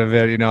coming out of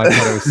it. You know, I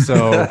thought it was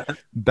so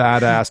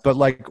badass. But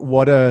like,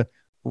 what a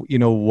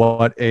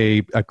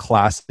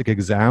classic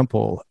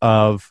example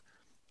of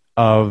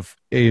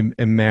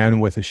a man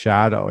with a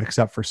shadow,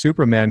 except for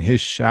Superman, his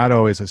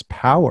shadow is his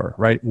power,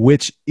 right?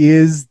 Which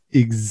is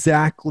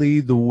exactly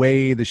the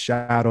way the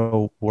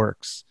shadow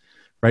works,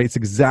 right? It's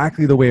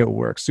exactly the way it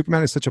works.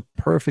 Superman is such a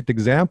perfect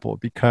example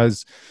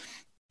because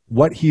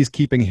what he's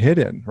keeping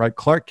hidden, right?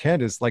 Clark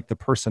Kent is like the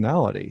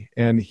personality,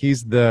 and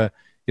he's the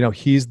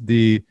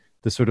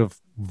sort of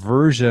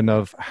version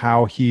of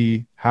how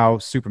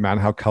Superman,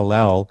 how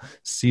Kal-El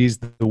sees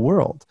the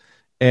world.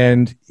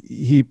 And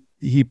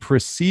he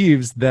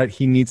perceives that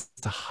he needs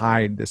to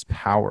hide this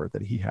power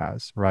that he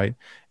has, right?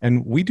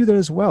 And we do that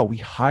as well. We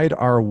hide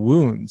our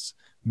wounds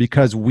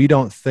because we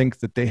don't think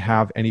that they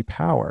have any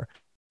power.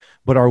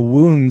 But our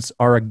wounds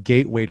are a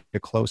gateway to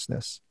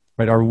closeness,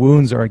 right? Our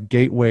wounds are a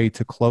gateway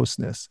to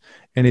closeness.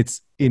 And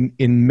it's in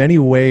many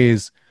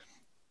ways,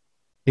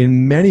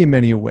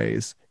 many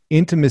ways,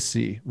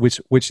 intimacy,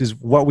 which is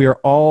what we are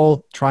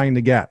all trying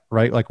to get,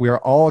 right? Like we are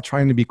all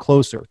trying to be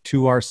closer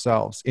to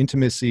ourselves.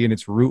 Intimacy in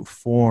its root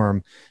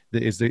form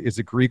is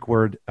a Greek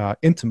word,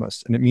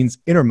 intimos, and it means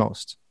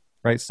innermost,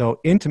 right? So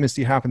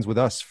intimacy happens with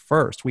us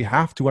first. We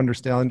have to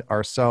understand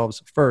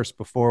ourselves first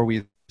before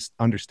we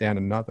understand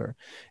another.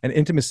 And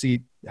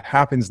intimacy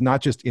happens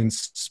not just in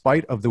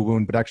spite of the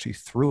wound, but actually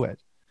through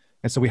it.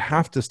 And so we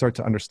have to start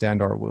to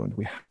understand our wound.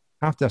 We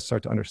have to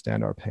start to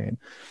understand our pain.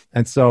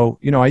 And so,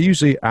 I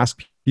usually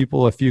ask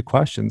people a few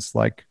questions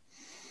like,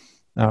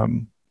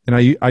 and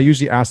I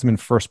usually ask them in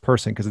first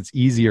person because it's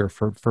easier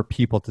for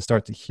people to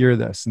start to hear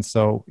this. And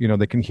so,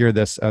 they can hear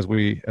this as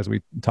we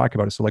talk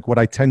about it. So like what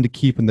I tend to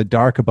keep in the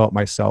dark about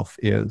myself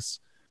is,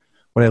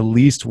 what I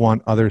least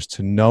want others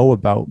to know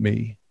about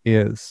me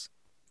is,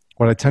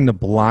 what I tend to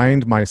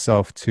blind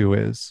myself to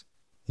is,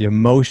 the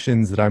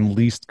emotions that I'm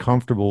least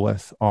comfortable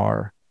with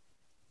are,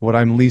 what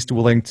I'm least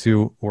willing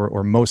to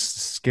or most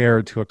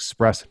scared to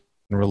express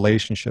in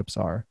relationships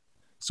are.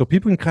 So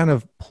people can kind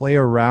of play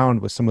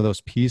around with some of those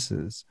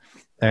pieces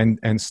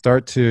and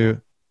start to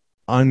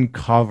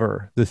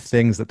uncover the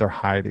things that they're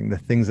hiding, the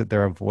things that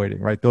they're avoiding,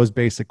 right? Those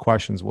basic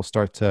questions will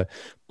start to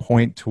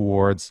point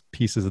towards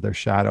pieces of their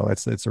shadow.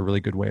 It's a really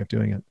good way of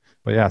doing it.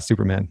 But yeah,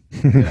 Superman,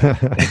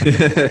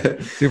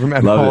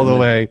 Superman all the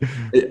way.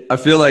 I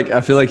feel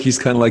like he's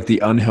kind of like the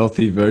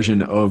unhealthy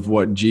version of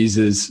what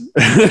Jesus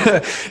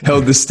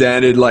held the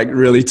standard, like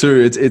really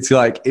true. It's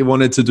like he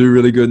wanted to do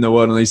really good in the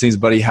world and these things,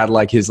 but he had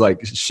like his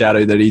like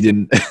shadow that he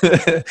didn't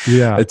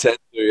attend to.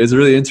 It's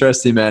really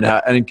interesting, man.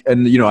 And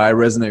I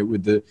resonate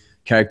with the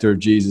character of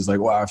Jesus.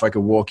 Like, wow, if I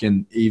could walk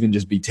in, even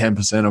just be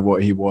 10% of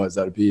what he was,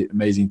 that'd be an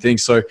amazing thing.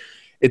 So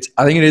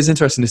I think it is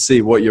interesting to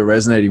see what you're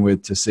resonating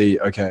with, to see,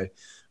 okay,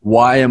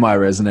 why am I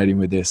resonating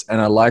with this? And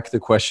I like the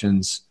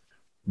questions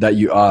that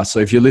you ask. So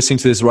if you're listening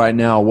to this right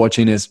now,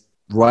 watching this,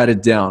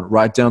 write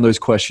down those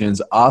questions.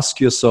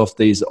 Ask yourself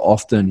these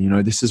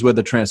often. This is where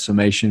the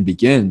transformation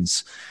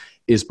begins,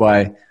 is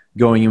by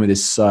going in with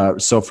this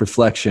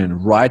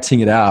self-reflection,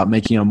 writing it out,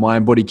 making a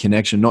mind-body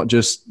connection, not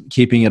just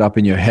keeping it up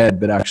in your head,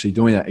 but actually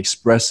doing that,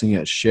 expressing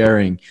it,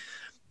 sharing,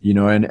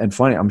 and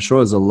funny. I'm sure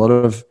there's a lot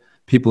of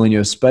people in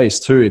your space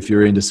too, if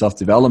you're into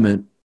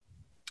self-development,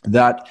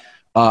 that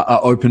are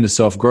open to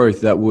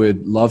self-growth, that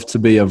would love to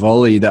be a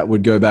volley, that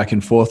would go back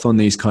and forth on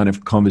these kind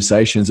of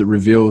conversations. It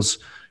reveals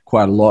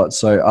quite a lot.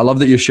 So I love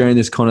that you're sharing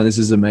this, Connor. This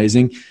is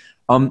amazing.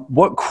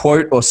 What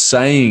quote or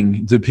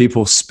saying do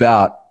people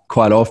spout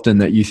quite often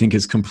that you think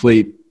is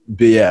complete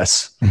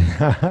BS?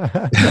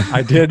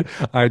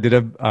 I did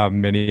a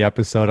mini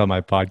episode on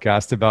my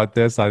podcast about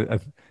this.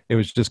 It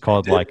was just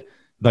called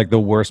like the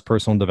worst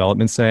personal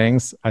development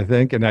sayings, I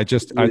think. And I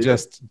just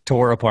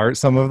tore apart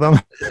some of them.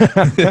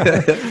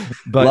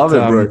 But love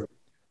it, bro.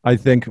 I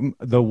think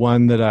the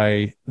one that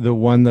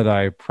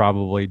I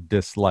probably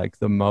dislike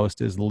the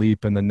most is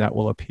leap and the net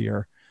will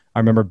appear. I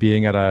remember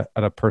being at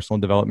a personal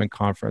development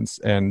conference,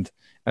 and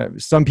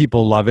some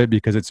people love it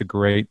because it's a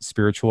great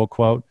spiritual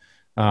quote.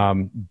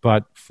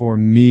 But for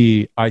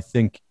me, I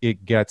think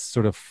it gets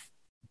sort of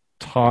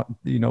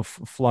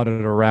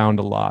flooded around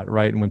a lot,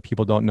 right? And when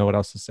people don't know what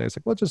else to say, it's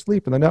like, well, just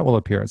leap and the net will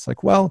appear. It's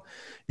like, well,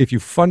 if you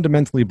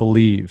fundamentally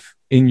believe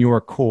in your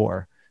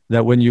core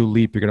that when you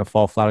leap, you're going to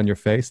fall flat on your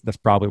face, that's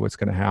probably what's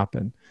going to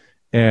happen.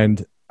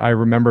 And I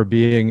remember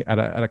being at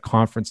a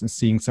conference and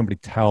seeing somebody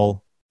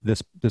tell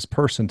this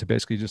person to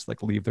basically just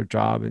like leave their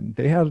job, and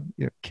they had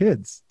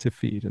kids to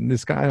feed. And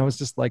this guy, I was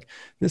just like,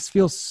 this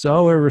feels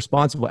so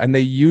irresponsible. And they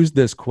used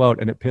this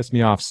quote, and it pissed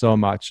me off so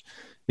much.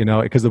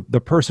 Because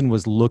the person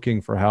was looking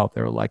for help.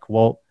 They were like,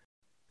 well,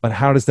 but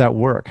how does that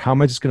work? How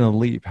am I just going to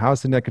leap? How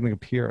is the net going to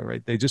appear?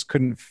 Right? They just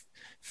couldn't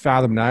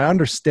fathom. And I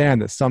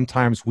understand that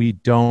sometimes we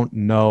don't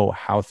know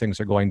how things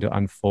are going to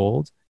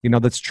unfold.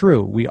 That's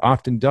true. We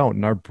often don't.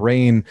 And our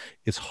brain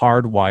is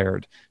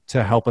hardwired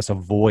to help us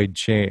avoid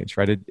change,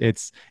 right?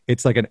 It's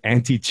like an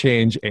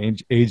anti-change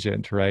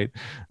agent, right?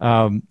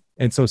 And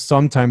so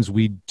sometimes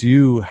we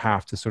do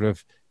have to sort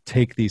of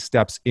take these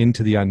steps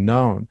into the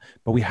unknown,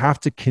 but we have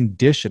to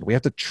condition, we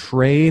have to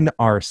train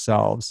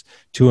ourselves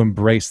to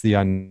embrace the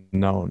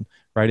unknown,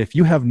 right? If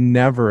you have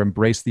never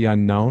embraced the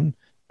unknown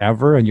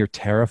ever, and you're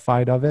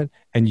terrified of it,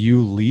 and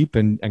you leap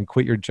and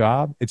quit your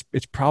job,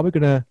 it's probably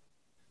going to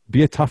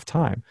be a tough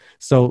time.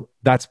 So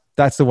that's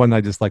the one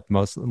I just like the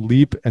most.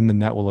 Leap and the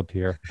net will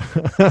appear.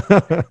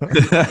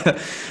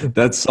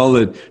 That's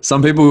solid.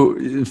 Some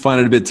people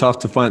find it a bit tough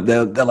to find.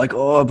 They're like,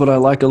 oh, but I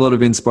like a lot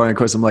of inspiring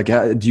quotes. I'm like,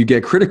 how, do you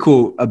get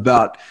critical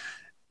about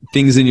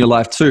things in your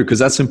life too? Because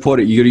that's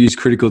important. You got to use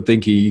critical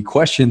thinking. You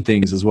question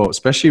things as well,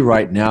 especially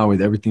right now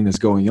with everything that's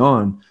going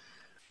on.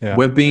 Yeah.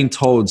 We're being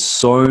told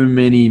so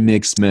many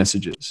mixed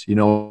messages. You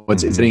know,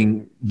 it's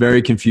getting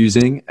very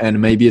confusing,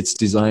 and maybe it's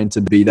designed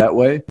to be that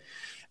way.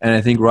 And I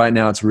think right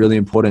now it's really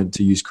important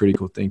to use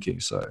critical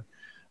thinking. So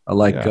I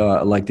like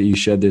that you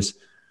shared this.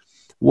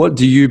 What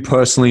do you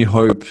personally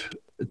hope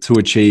to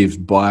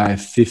achieve by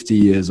 50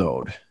 years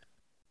old,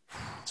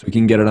 so we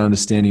can get an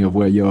understanding of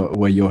where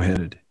you're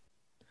headed?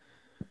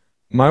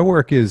 My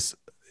work is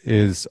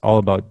all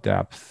about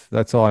depth.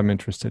 That's all I'm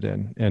interested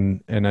in.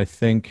 And I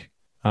think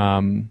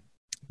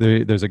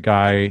there's a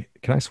guy.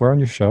 Can I swear on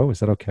your show?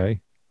 Is that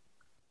okay?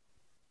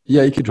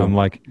 Yeah, you could drop. I'm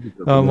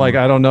like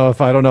I don't know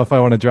if I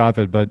want to drop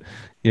it, but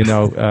you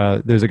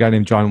know, there's a guy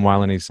named John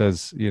Weiland. He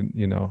says,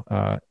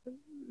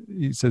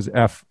 he says,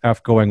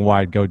 F going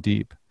wide, go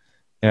deep.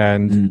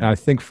 And I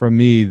think for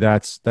me,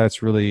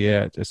 that's really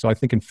it. So I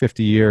think in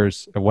 50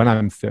 years, when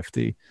I'm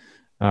 50,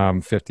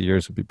 50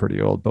 years would be pretty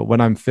old, but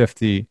when I'm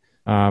 50,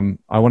 I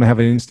want to have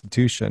an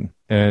institution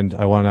and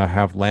I want to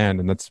have land.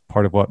 And that's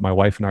part of what my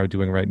wife and I are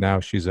doing right now.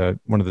 She's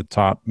one of the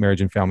top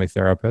marriage and family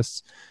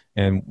therapists,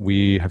 and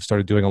we have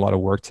started doing a lot of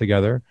work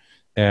together.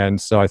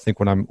 And so I think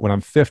when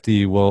I'm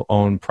 50, we'll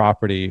own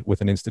property with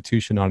an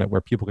institution on it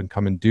where people can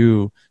come and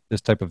do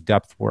this type of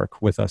depth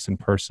work with us in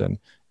person,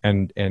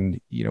 and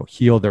you know,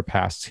 heal their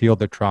past, heal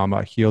their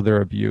trauma, heal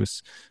their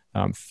abuse,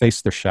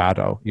 face their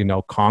shadow, you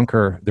know,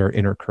 conquer their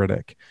inner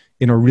critic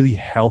in a really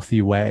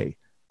healthy way,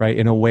 right?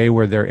 In a way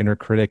where their inner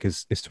critic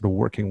is sort of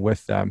working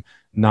with them,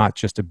 not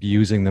just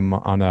abusing them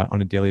on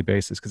a daily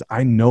basis. Because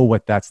I know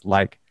what that's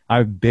like.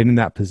 I've been in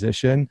that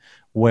position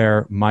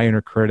where my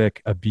inner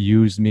critic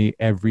abused me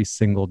every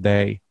single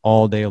day,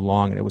 all day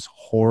long. And it was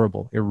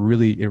horrible. It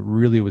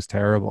really was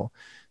terrible.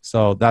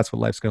 So that's what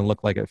life's going to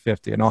look like at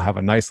 50. And I'll have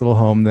a nice little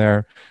home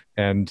there.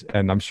 And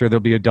I'm sure there'll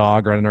be a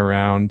dog running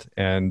around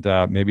and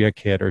maybe a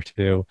kid or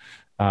two.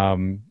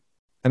 And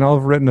I'll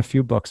have written a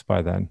few books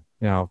by then.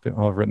 Yeah,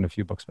 I'll have written a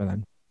few books by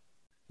then.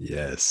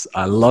 Yes,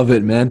 I love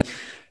it, man.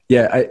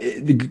 Yeah,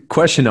 the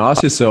question to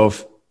ask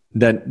yourself,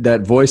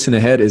 that voice in the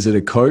head, is it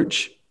a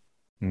coach?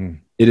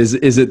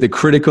 Is it the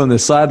critic on the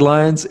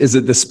sidelines? Is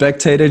it the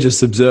spectator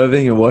just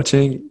observing and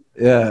watching?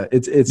 Yeah,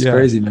 it's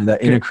crazy, man.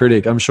 That inner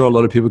critic. I'm sure a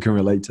lot of people can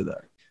relate to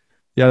that.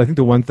 Yeah, I think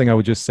the one thing I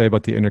would just say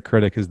about the inner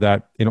critic is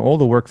that in all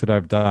the work that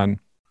I've done,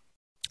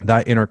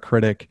 that inner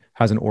critic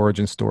has an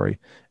origin story,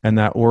 and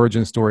that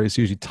origin story is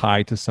usually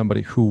tied to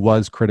somebody who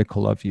was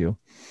critical of you.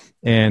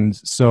 And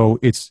so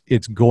it's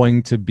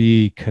going to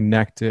be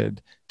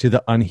connected to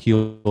the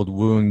unhealed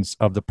wounds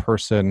of the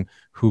person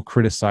who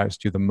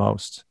criticized you the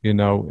most, you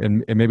know,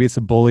 and maybe it's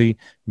a bully,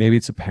 maybe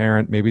it's a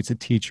parent, maybe it's a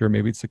teacher,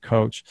 maybe it's a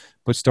coach,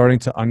 but starting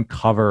to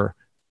uncover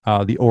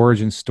the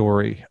origin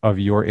story of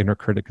your inner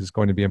critic is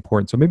going to be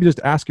important. So maybe just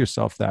ask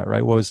yourself that,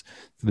 right? What was,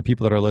 for the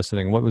people that are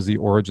listening, what was the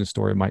origin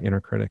story of my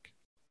inner critic?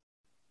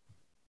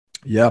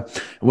 Yeah.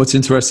 And what's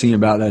interesting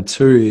about that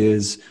too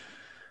is,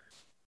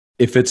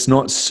 if it's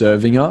not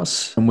serving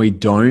us and we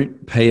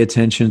don't pay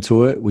attention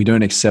to it, we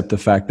don't accept the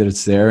fact that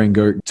it's there and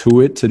go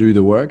to it to do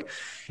the work,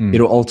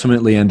 it'll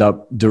ultimately end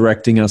up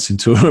directing us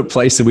into a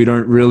place that we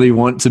don't really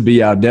want to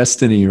be our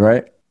destiny,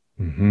 right?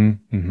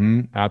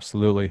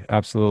 Absolutely.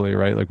 Absolutely.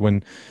 Right. Like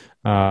when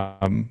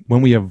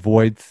we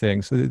avoid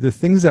things, the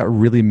things that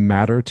really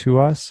matter to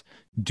us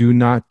do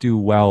not do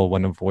well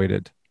when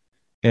avoided.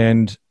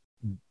 And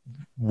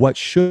what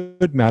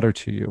should matter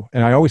to you,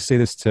 and I always say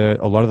this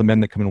to a lot of the men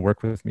that come and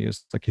work with me,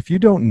 is like, if you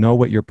don't know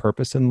what your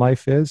purpose in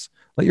life is,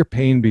 let your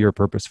pain be your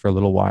purpose for a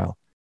little while,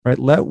 right?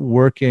 Let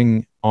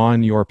working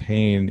on your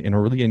pain in a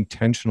really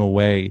intentional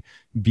way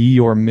be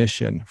your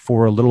mission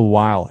for a little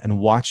while, and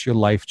watch your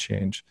life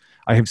change.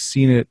 I have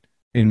seen it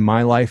in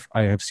my life.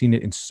 I have seen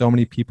it in so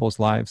many people's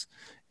lives.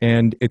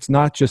 And it's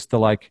not just the,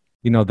 like,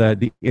 you know,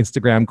 the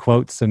Instagram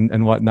quotes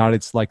and whatnot.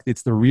 It's like,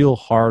 it's the real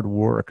hard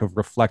work of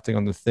reflecting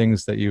on the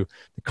things that the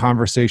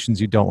conversations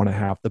you don't want to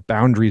have, the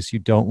boundaries you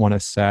don't want to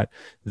set,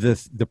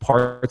 the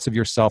parts of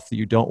yourself that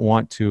you don't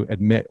want to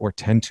admit or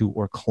tend to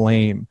or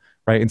claim,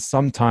 right? And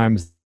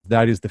sometimes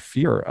that is the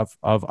fear of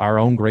our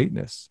own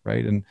greatness,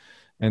 right?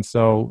 And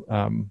so,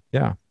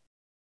 yeah,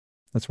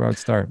 that's where I would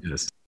start.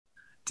 Yes.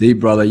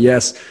 Deep, brother.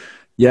 Yes.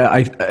 Yeah.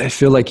 I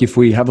feel like if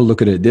we have a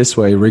look at it this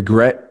way,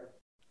 regret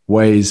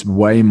weighs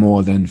way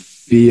more than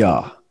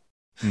fear.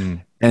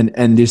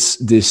 And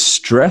this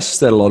stress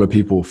that a lot of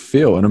people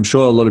feel, and I'm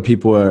sure a lot of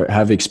people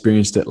have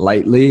experienced it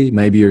lately,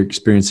 maybe you're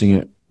experiencing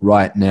it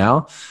right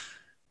now.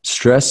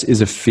 Stress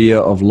is a fear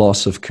of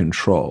loss of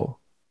control.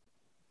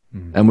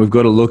 And we've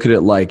got to look at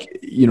it like,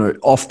 you know,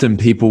 often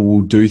people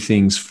will do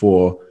things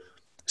for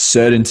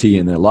certainty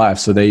in their life.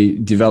 So they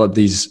develop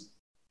these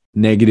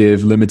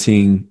negative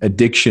limiting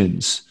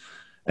addictions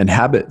and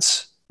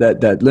habits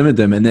that limit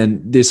them. And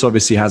then this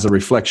obviously has a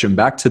reflection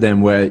back to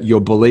them where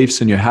your beliefs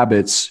and your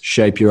habits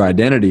shape your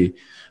identity.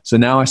 So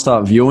now I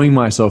start viewing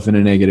myself in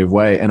a negative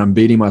way and I'm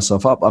beating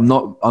myself up. I'm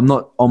not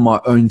on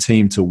my own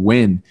team to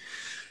win.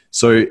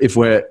 So if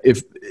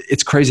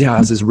it's crazy how it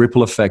has this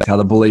ripple effect, how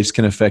the beliefs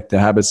can affect the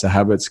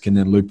habits can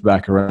then loop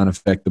back around,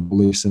 affect the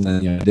beliefs and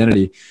then the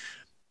identity.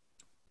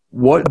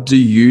 What do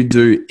you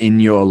do in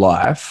your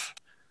life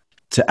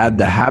to add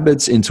the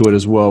habits into it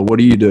as well? What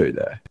do you do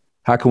there?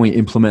 How can we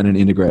implement and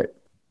integrate?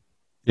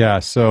 Yeah.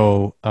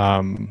 So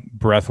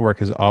breath work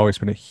has always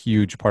been a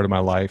huge part of my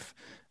life.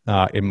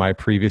 In my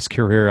previous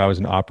career, I was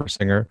an opera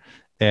singer.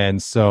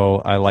 And so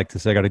I like to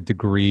say I got a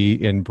degree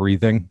in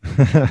breathing,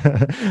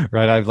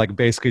 right? I've like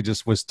basically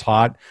just was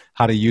taught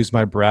how to use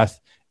my breath,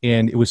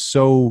 and it was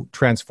so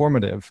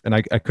transformative, and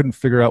I couldn't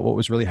figure out what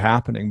was really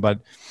happening.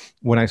 But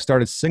when I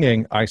started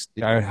singing, I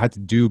had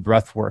to do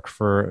breath work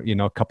for,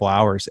 a couple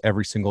hours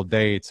every single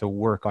day to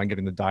work on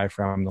getting the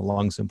diaphragm and the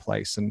lungs in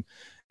place.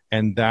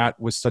 And that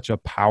was such a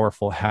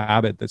powerful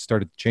habit that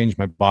started to change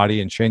my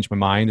body and change my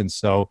mind. And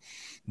so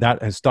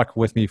that has stuck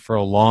with me for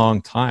a long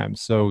time.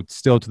 So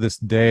still to this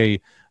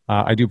day,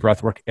 I do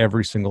breath work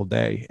every single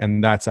day.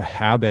 And that's a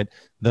habit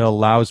that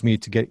allows me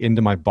to get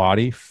into my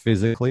body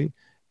physically.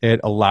 It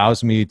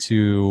allows me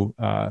to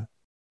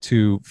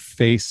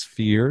face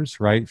fears,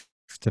 right?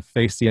 To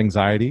face the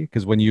anxiety.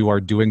 Because when you are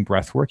doing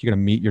breath work, you're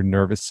going to meet your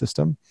nervous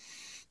system.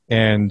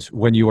 And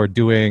when you are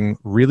doing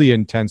really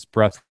intense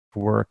breath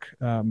work,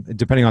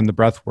 depending on the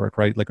breath work,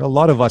 right? Like a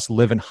lot of us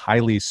live in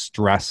highly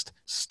stressed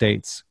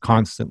states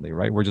constantly,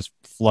 right? We're just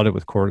flooded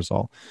with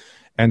cortisol.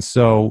 And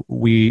so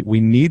we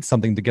need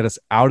something to get us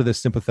out of the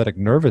sympathetic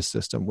nervous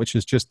system, which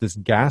is just this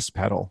gas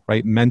pedal,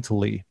 right?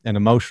 Mentally and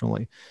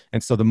emotionally.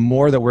 And so the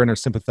more that we're in our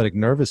sympathetic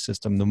nervous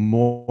system, the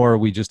more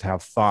we just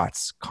have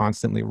thoughts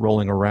constantly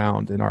rolling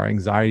around and our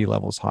anxiety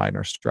levels high and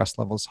our stress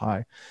levels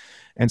high.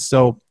 And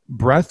so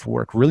breath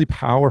work, really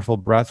powerful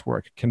breath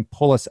work, can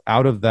pull us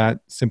out of that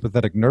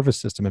sympathetic nervous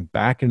system and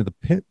back into the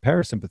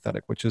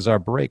parasympathetic, which is our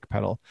brake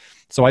pedal.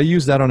 So I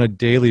use that on a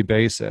daily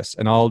basis,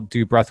 and I'll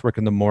do breath work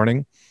in the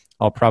morning.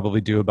 I'll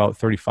probably do about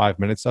 35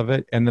 minutes of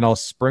it, and then I'll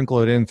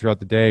sprinkle it in throughout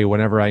the day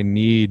whenever I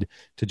need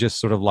to just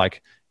sort of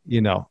like,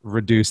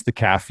 reduce the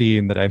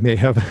caffeine that I may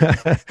have,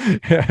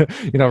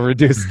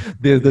 reduce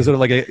the sort of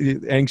like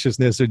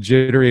anxiousness or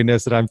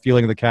jitteriness that I'm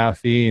feeling the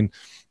caffeine.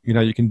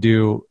 You can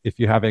do, if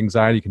you have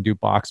anxiety, you can do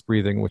box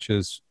breathing, which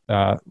is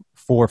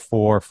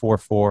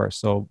 4-4-4-4.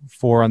 So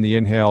 4 on the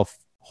inhale,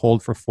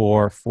 hold for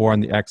 4, 4 on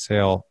the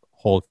exhale,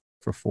 hold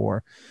for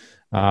 4.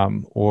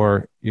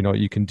 Or,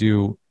 you can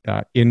do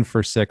in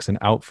for 6 and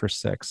out for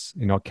 6,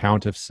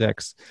 count of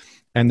 6.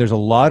 And there's a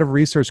lot of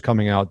research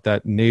coming out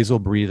that nasal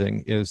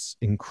breathing is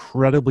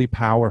incredibly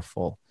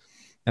powerful.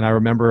 And I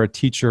remember a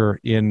teacher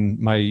in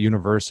my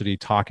university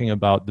talking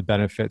about the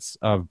benefits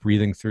of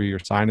breathing through your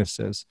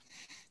sinuses.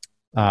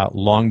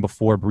 Long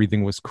before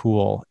breathing was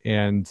cool.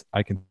 And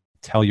I can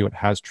tell you it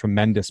has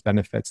tremendous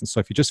benefits. And so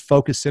if you just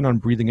focus in on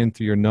breathing in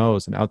through your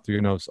nose and out through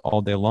your nose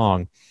all day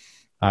long,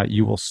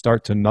 you will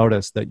start to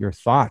notice that your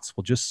thoughts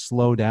will just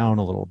slow down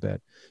a little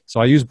bit.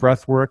 So I use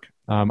breath work.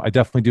 I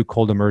definitely do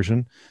cold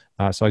immersion.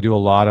 So I do a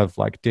lot of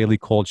like daily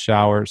cold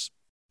showers.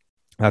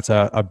 That's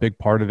a big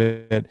part of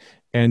it.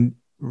 And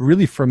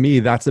really for me,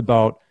 that's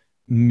about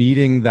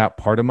meeting that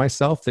part of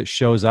myself that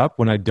shows up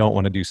when I don't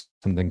want to do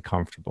something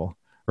comfortable.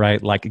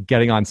 Right? Like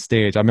getting on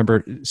stage. I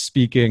remember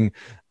speaking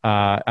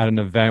at an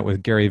event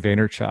with Gary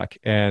Vaynerchuk,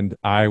 and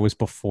I was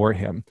before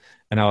him.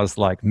 And I was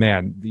like,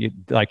 man,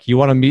 you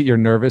want to meet your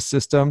nervous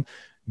system?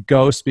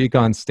 Go speak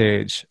on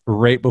stage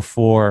right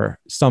before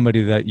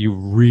somebody that you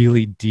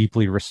really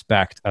deeply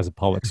respect as a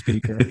public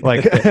speaker.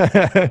 Like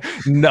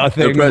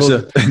nothing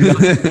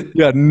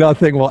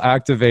will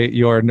activate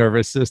your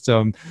nervous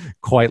system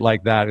quite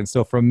like that. And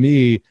so for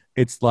me,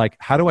 it's like,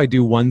 how do I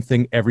do one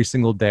thing every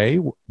single day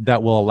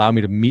that will allow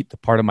me to meet the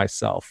part of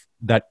myself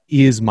that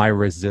is my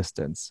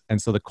resistance?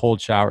 And so the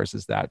cold showers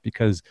is that,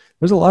 because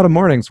there's a lot of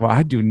mornings where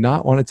I do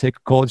not want to take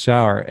a cold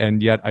shower,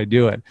 and yet I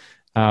do it.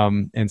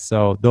 And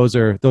so those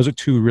are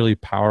 2 really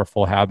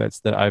powerful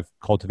habits that I've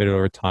cultivated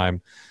over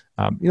time.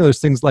 There's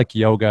things like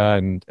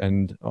yoga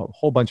and a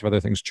whole bunch of other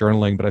things,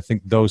 journaling, but I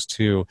think those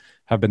 2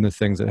 have been the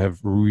things that have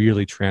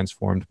really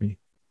transformed me.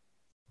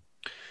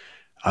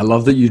 I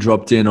love that you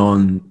dropped in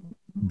on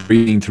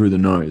breathing through the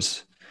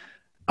nose.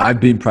 I've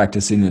been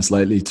practicing this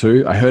lately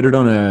too. I heard it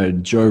on a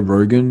Joe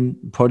Rogan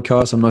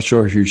podcast. I'm not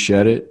sure who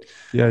shared it.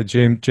 Yeah,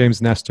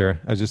 James Nestor.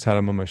 I just had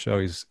him on my show.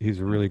 He's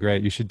really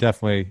great. You should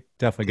definitely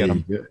get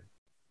him.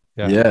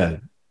 Yeah.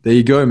 There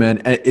you go,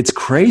 man. It's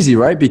crazy,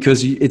 right?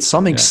 Because it's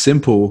something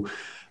simple.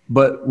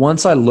 But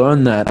once I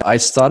learned that, I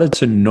started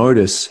to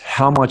notice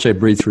how much I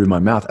breathe through my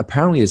mouth.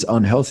 Apparently it's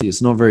unhealthy.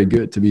 It's not very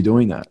good to be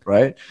doing that,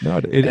 right? No,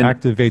 it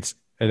activates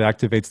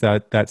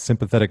that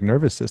sympathetic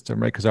nervous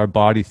system, right? Because our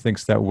body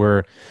thinks that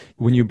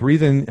when you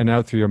breathe in and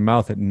out through your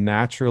mouth, it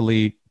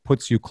naturally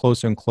puts you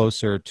closer and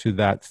closer to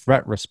that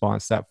threat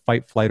response, that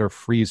fight, flight, or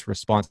freeze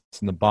response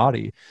in the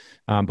body.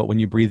 But when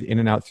you breathe in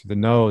and out through the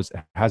nose,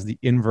 it has the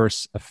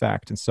inverse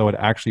effect. And so it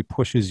actually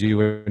pushes you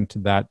into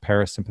that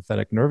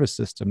parasympathetic nervous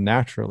system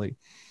naturally,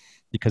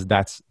 because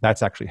that's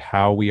actually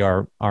how we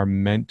are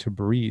meant to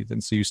breathe.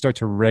 And so you start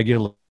to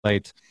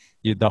regulate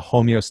the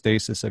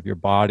homeostasis of your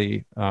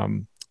body,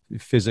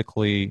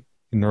 physically,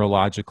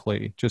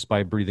 neurologically, just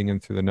by breathing in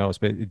through the nose.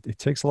 But it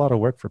takes a lot of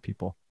work for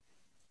people.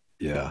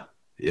 Yeah.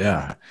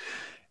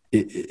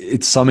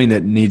 It's something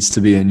that needs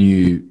to be a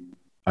new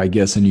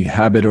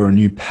habit or a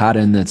new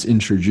pattern that's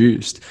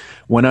introduced.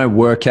 When I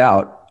work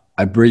out,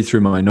 I breathe through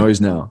my nose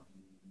now.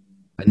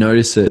 I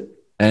notice it.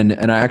 And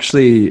I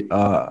actually,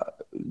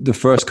 the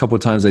first couple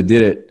of times I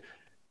did it,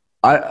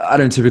 I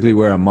don't typically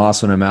wear a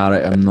mask when I'm out.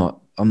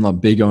 I'm not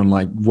big on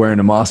like wearing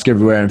a mask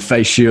everywhere and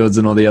face shields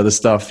and all the other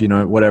stuff,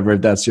 whatever.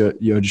 If that's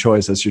your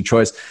choice, that's your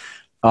choice.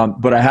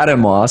 But I had a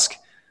mask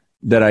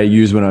that I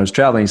used when I was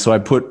traveling. So I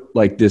put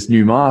like this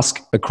new mask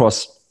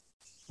across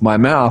my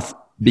mouth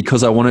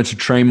because I wanted to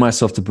train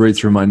myself to breathe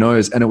through my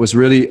nose. And it was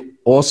really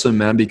awesome,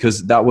 man,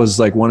 because that was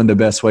like one of the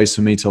best ways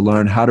for me to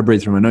learn how to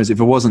breathe through my nose. If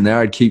it wasn't there,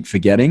 I'd keep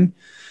forgetting.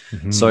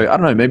 Mm-hmm. So I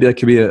don't know, maybe that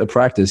could be a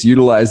practice.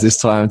 Utilize this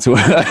time to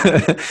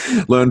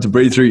learn to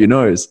breathe through your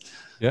nose.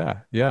 Yeah.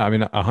 I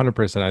mean,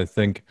 100%. I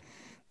think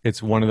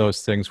it's one of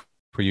those things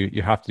where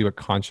you have to do it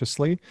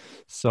consciously.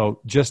 So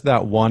just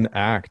that one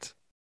act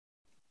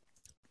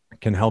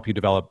can help you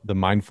develop the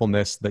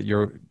mindfulness that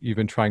you've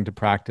been trying to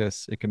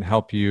practice. It can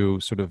help you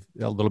sort of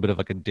a little bit of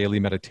like a daily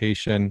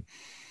meditation.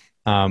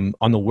 On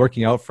the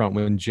working out front,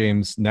 when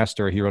James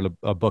Nestor, he wrote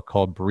a book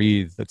called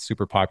Breathe that's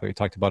super popular. He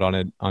talked about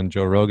it on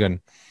Joe Rogan.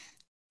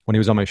 When he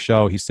was on my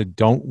show, he said,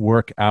 don't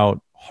work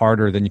out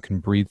harder than you can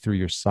breathe through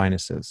your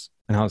sinuses.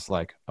 And I was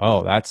like,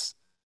 oh, that's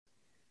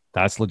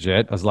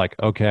legit. I was like,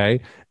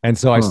 okay. And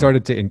so I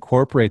started to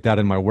incorporate that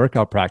in my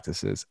workout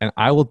practices. And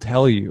I will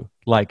tell you,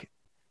 like,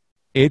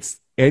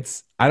 it's,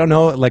 I don't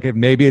know, like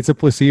maybe it's a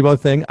placebo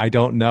thing. I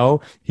don't know.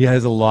 He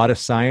has a lot of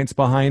science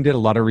behind it, a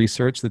lot of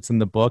research that's in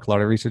the book, a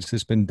lot of research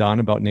that's been done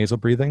about nasal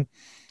breathing.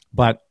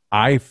 But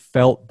I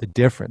felt the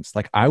difference.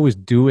 Like I was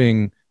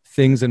doing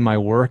things in my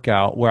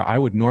workout where I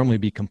would normally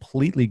be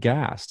completely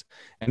gassed.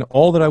 And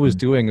all that I was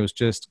doing was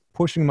just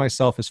pushing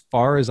myself as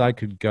far as I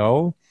could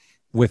go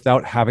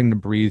without having to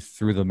breathe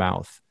through the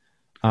mouth.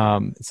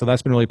 So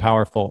that's been really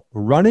powerful.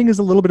 Running is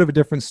a little bit of a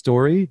different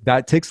story.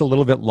 That takes a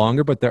little bit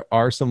longer, but there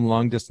are some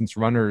long distance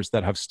runners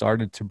that have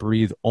started to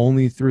breathe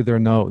only through their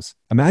nose.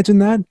 Imagine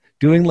that,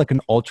 doing like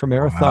an ultra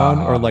marathon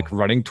or like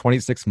running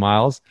 26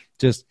 miles,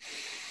 just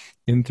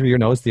in through your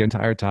nose the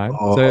entire time.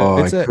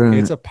 So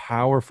it's a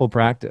powerful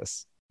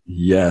practice.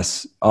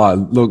 Yes.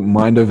 Look,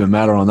 mind over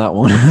matter on that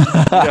one.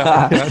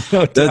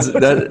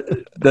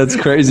 That's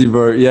crazy,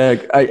 bro. Yeah.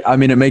 I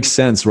mean, it makes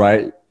sense,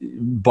 right?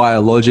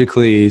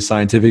 Biologically,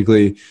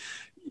 scientifically,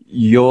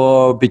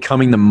 you're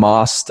becoming the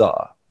master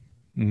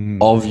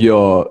of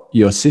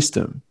your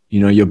system,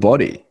 your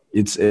body.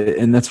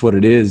 And that's what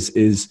it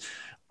is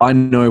I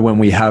know when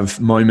we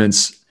have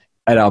moments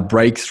at our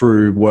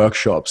breakthrough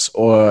workshops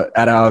or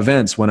at our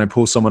events, when I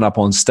pull someone up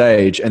on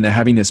stage and they're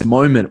having this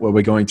moment where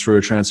we're going through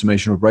a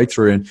transformational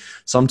breakthrough, and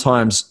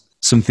sometimes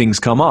some things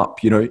come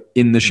up,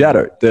 in the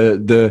shadow,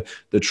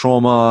 the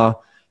trauma.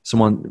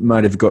 Someone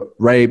might have got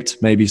raped.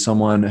 Maybe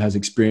someone has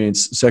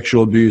experienced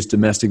sexual abuse,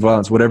 domestic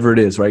violence, whatever it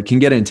is, right? It can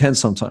get intense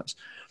sometimes.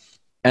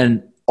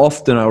 And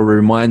often I'll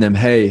remind them,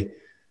 hey,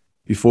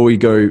 before we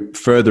go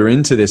further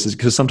into this, is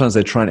because sometimes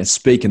they're trying to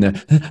speak and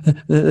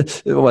they're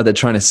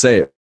trying to say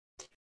it.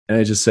 And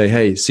I just say,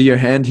 hey, see your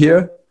hand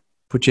here?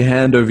 Put your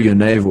hand over your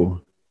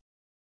navel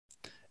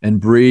and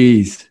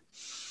breathe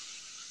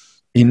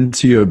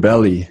into your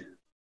belly.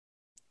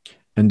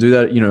 And do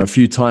that, a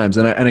few times.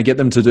 And I get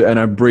them to do, and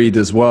I breathe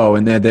as well.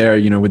 And they're there,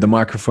 with the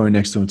microphone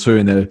next to them too.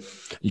 And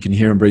you can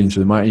hear them breathing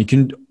through the mic.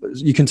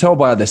 You can tell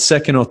by the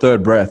second or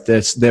third breath,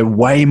 they're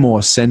way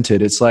more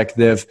centered. It's like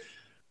they've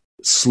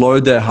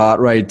slowed their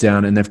heart rate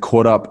down and they've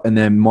caught up and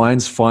their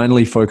mind's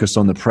finally focused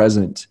on the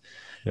present.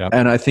 Yep.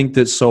 And I think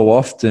that so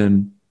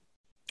often,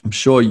 I'm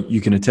sure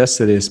you can attest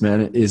to this,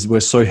 man, is we're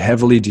so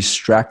heavily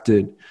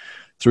distracted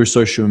through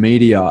social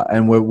media,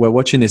 and we're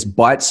watching this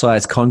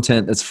bite-sized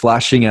content that's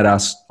flashing at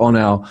us on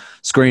our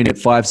screen at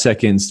 5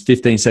 seconds,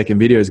 15-second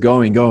videos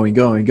going,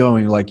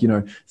 like,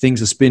 things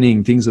are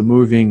spinning, things are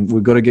moving,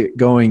 we've got to get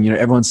going,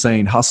 everyone's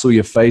saying hustle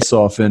your face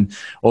off and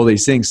all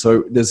these things.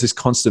 So there's this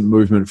constant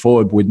movement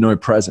forward with no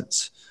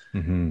presence.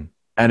 Mm-hmm.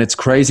 And it's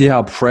crazy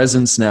how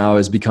presence now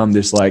has become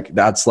this, like,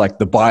 that's like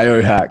the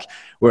biohack.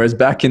 Whereas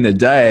back in the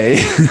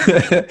day,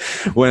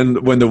 when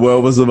the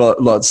world was a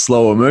lot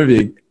slower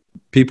moving,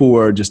 people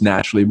were just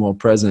naturally more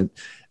present,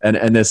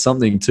 and there's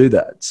something to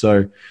that.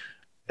 So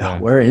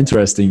we're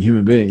interesting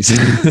human beings.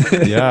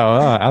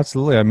 Yeah,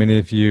 absolutely. I mean,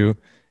 if you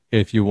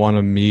want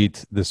to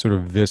meet the sort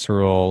of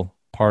visceral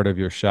part of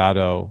your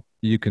shadow,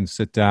 you can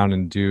sit down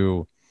and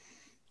do,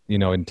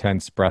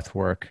 intense breath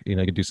work. You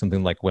could do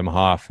something like Wim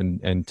Hof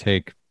and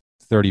take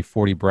 30,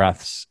 40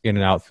 breaths in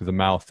and out through the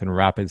mouth in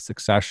rapid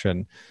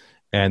succession.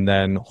 and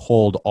then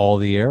hold all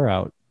the air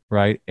out,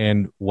 right?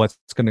 And what's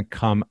going to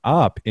come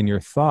up in your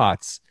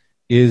thoughts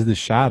is the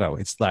shadow.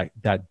 It's like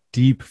that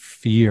deep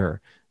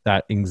fear,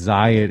 that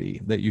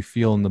anxiety that you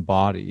feel in the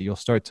body. You'll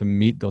start to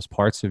meet those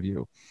parts of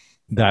you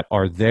that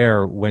are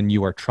there when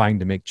you are trying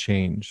to make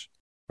change,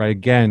 right?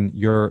 Again,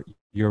 your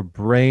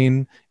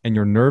brain and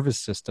your nervous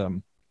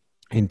system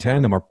in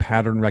tandem are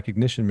pattern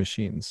recognition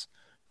machines,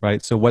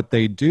 right? So what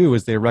they do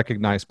is they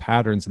recognize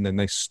patterns and then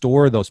they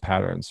store those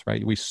patterns,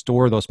 right? We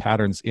store those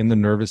patterns in the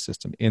nervous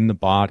system, in the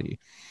body.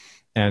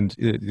 And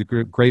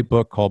the great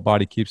book called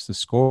Body Keeps the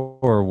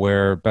Score,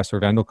 where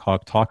Bessar van der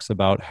Kolk talks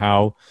about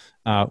how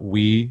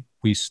we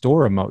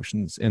store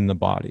emotions in the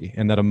body,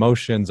 and that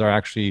emotions are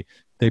actually,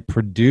 they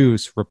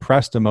produce,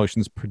 repressed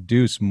emotions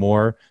produce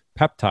more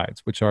peptides,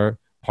 which are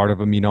part of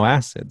amino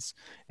acids.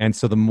 And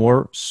so the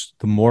more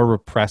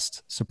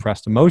repressed,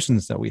 suppressed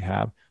emotions that we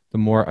have, the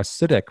more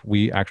acidic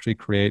we actually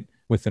create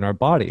within our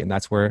body. And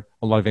that's where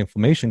a lot of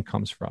inflammation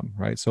comes from,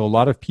 right? So a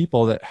lot of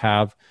people that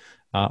have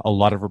a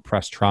lot of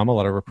repressed trauma, a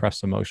lot of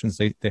repressed emotions,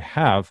 they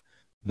have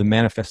the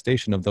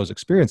manifestation of those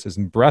experiences.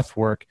 And breath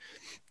work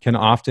can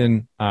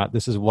often,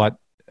 this is what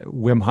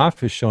Wim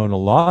Hof has shown a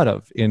lot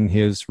of in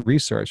his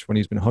research when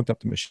he's been hooked up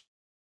to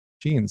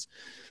machines,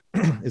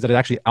 is that it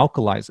actually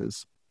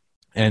alkalizes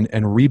and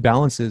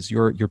rebalances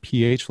your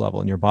pH level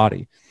in your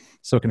body.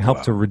 So it can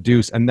help to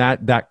reduce, and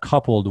that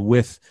coupled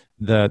with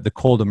the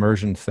cold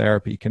immersion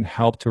therapy can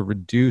help to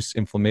reduce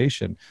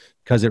inflammation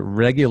because it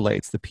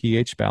regulates the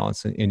pH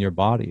balance in your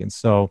body. And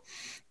so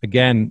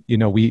again,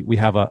 we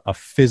have a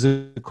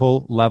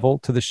physical level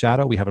to the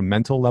shadow, we have a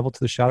mental level to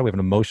the shadow, we have an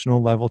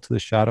emotional level to the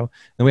shadow,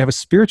 and we have a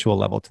spiritual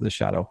level to the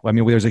shadow. I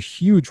mean, there's a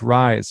huge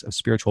rise of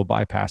spiritual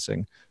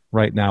bypassing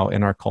right now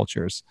in our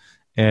cultures.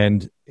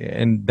 And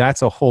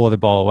that's a whole other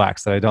ball of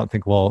wax that I don't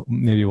think we'll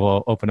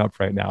open up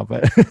right now.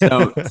 But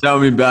tell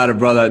me about it,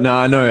 brother. No,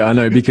 I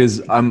know,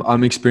 because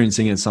I'm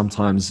experiencing it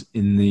sometimes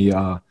in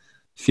the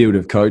field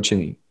of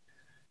coaching.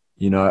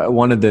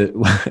 One of the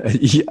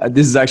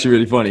this is actually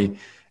really funny.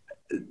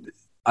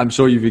 I'm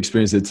sure you've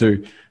experienced it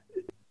too.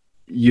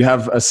 You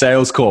have a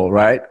sales call,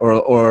 right?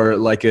 Or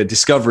like a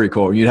discovery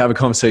call. You have a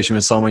conversation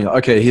with someone.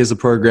 Okay, here's a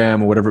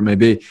program or whatever it may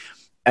be,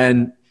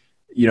 and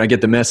I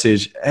get the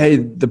message, hey,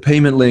 the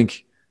payment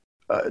link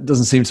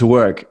doesn't seem to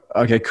work.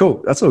 Okay,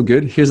 cool. That's all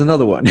good. Here's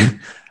another one.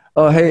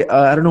 Oh, hey,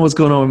 I don't know what's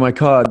going on with my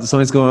card.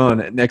 Something's going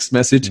on. Next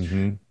message.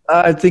 Mm-hmm.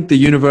 I think the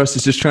universe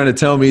is just trying to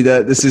tell me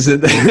that this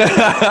isn't.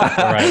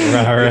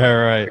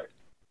 Right.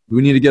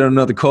 We need to get on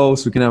another call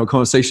so we can have a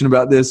conversation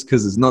about this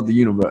because it's not the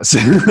universe.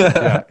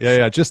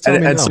 Yeah. Just tell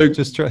me no. So,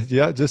 just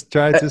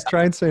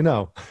try and say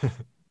no.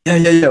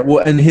 Yeah.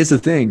 Well, and here's the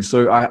thing.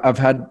 So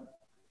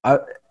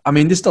I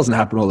mean, this doesn't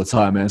happen all the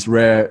time, man. It's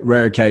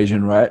rare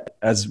occasion, right?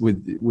 As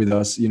with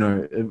us,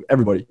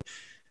 everybody.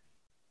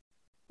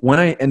 When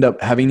I end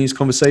up having these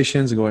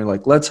conversations and going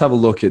like, let's have a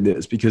look at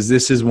this, because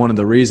this is one of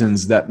the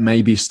reasons that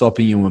may be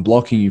stopping you and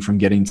blocking you from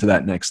getting to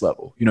that next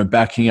level,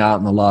 backing out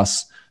in the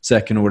last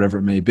second or whatever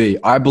it may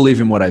be. I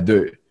believe in what I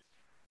do,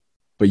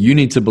 but you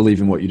need to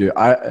believe in what you do.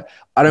 I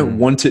don't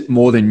want it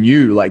more than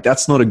you. Like,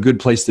 that's not a good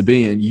place to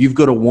be in. You've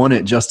got to want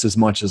it just as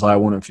much as I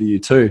want it for you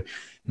too.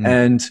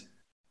 And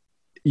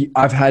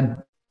I've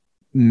had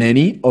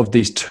many of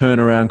these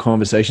turnaround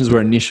conversations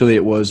where initially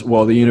it was,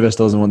 well, the universe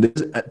doesn't want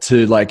this,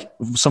 to like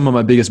some of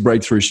my biggest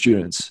breakthrough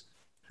students.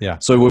 Yeah.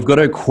 So we've got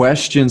to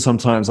question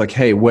sometimes like,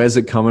 hey, where's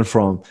it coming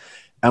from?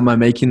 Am I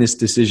making this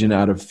decision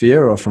out of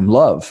fear or from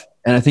love?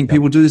 And I think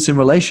people do this in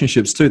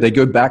relationships too. They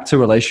go back to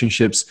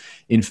relationships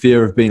in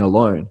fear of being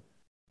alone.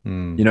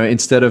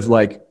 Instead of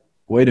like,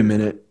 wait a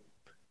minute,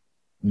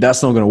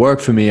 that's not going to work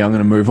for me. I'm going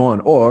to move on.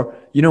 Or,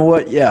 you know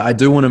what? Yeah, I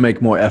do want to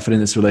make more effort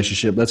in this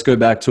relationship. Let's go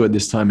back to it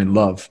this time in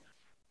love.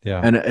 Yeah.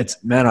 And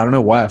man, I don't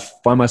know why I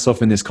find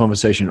myself in this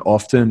conversation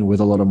often with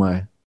a lot of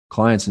my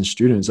clients and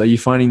students. Are you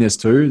finding this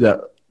too,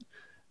 that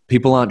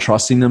people aren't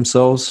trusting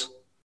themselves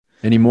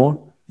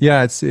anymore?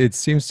 Yeah, it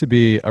seems to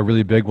be a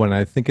really big one.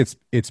 I think it's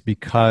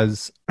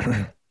because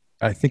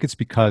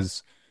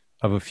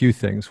of a few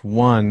things.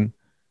 One,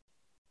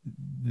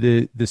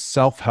 the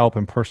self-help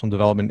and personal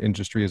development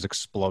industry has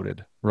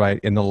exploded, right?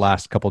 In the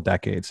last couple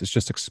decades, it's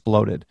just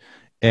exploded.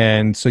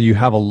 And so you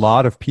have a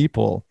lot of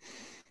people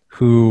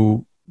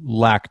who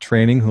lack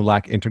training, who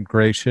lack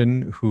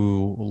integration,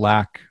 who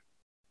lack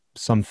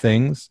some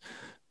things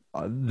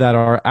that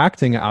are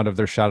acting out of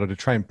their shadow to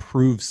try and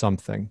prove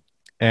something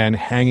and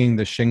hanging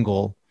the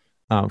shingle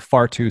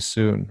far too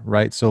soon,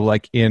 right? So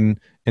like in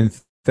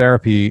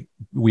therapy,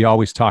 we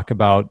always talk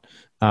about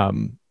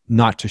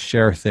not to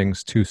share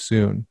things too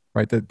soon,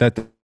 right?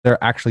 That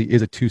there actually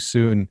is a too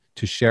soon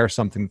to share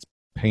something that's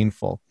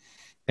painful,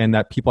 and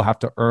that people have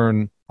to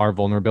earn our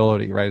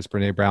vulnerability, right? As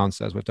Brene Brown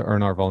says, we have to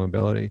earn our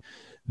vulnerability.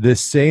 The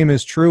same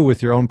is true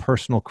with your own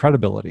personal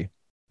credibility,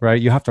 right?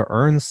 You have to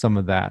earn some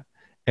of that.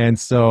 And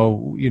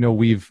so,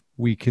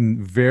 we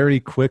can very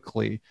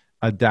quickly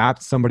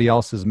adapt somebody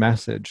else's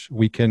message.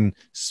 We can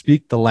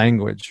speak the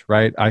language,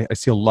 right? I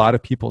see a lot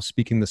of people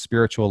speaking the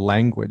spiritual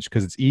language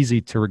because it's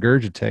easy to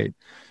regurgitate.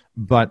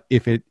 But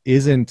if it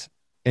isn't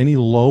any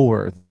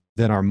lower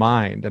than our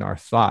mind and our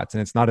thoughts,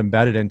 and it's not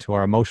embedded into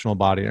our emotional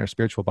body and our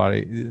spiritual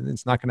body,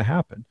 it's not going to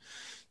happen.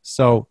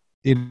 So,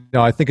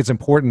 I think it's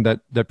important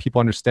that people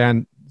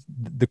understand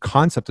the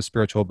concept of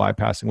spiritual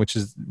bypassing, which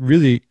is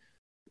really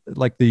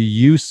like the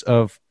use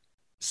of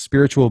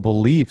spiritual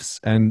beliefs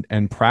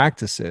and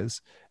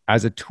practices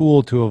as a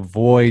tool to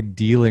avoid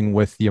dealing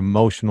with the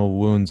emotional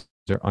wounds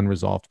or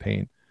unresolved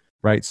pain,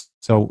 right?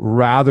 So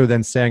rather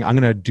than saying, I'm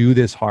going to do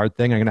this hard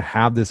thing, I'm going to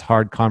have this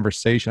hard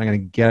conversation, I'm going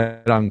to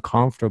get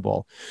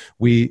uncomfortable,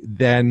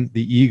 the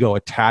ego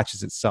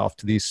attaches itself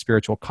to these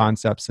spiritual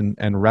concepts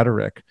and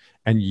rhetoric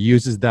and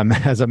uses them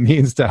as a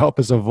means to help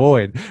us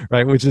avoid,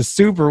 right? Which is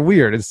super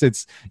weird. It's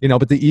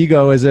but the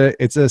ego is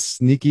a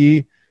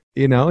sneaky,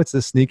 it's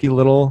a sneaky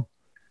little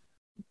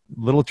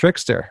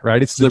trickster,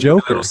 right? It's the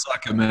Joker. Little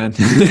sucker, man.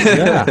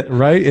 Yeah,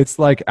 right. It's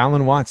like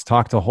Alan Watts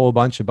talked a whole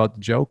bunch about the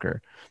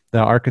Joker, the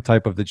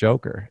archetype of the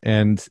Joker,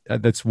 and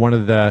that's one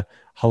of the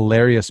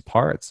hilarious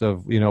parts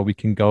of we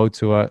can go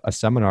to a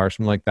seminar or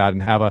something like that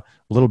and have a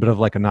little bit of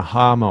like an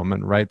aha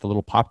moment, right? The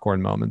little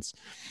popcorn moments,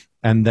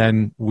 and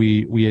then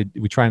we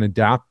try and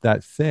adapt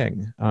that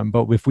thing,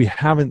 but if we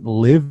haven't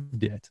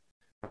lived it,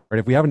 right?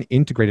 If we haven't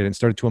integrated it and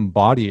started to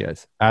embody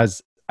it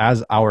as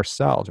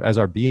ourselves, as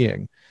our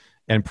being,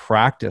 and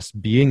practice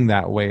being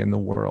that way in the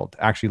world,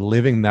 actually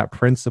living that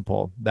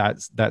principle,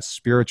 that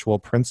spiritual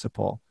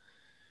principle,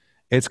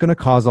 it's going to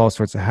cause all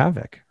sorts of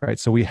havoc, right?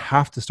 So we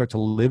have to start to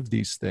live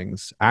these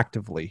things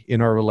actively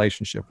in our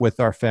relationship with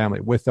our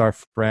family, with our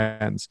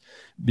friends,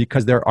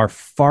 because there are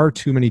far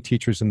too many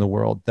teachers in the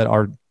world that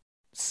are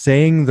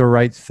saying the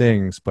right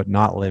things, but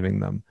not living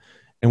them.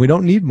 And we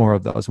don't need more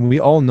of those. And we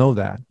all know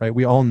that, right?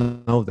 We all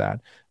know that.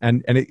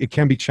 And it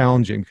can be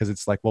challenging because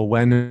it's like, well,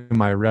 when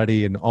am I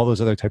ready? And all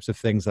those other types of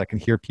things that I can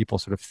hear people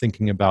sort of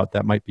thinking about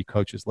that might be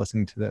coaches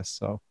listening to this.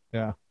 So,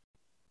 yeah.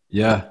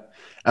 Yeah,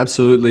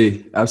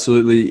 absolutely.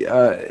 Absolutely.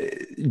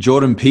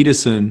 Jordan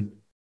Peterson,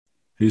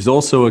 who's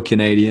also a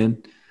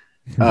Canadian,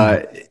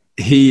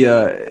 he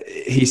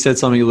said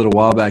something a little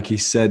while back. He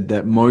said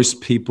that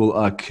most people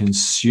are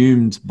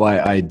consumed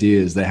by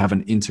ideas. They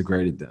haven't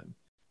integrated them.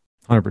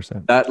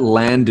 100%. That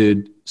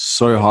landed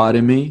so hard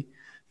in me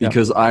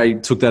because I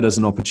took that as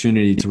an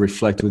opportunity to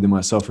reflect within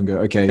myself and go,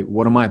 okay,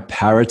 what am I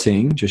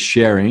parroting, just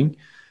sharing,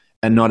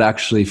 and not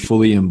actually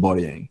fully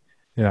embodying?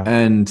 Yeah.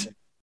 And,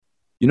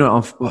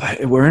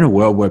 we're in a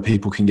world where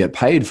people can get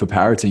paid for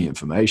parroting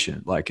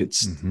information. Like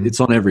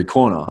it's on every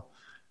corner.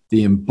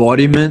 The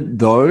embodiment,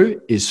 though,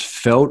 is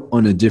felt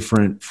on a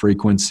different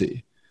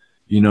frequency.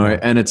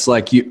 And it's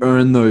like you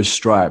earn those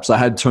stripes. I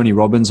had Tony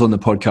Robbins on the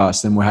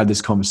podcast and we had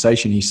this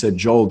conversation. He said,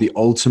 Joel, the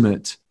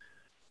ultimate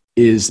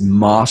is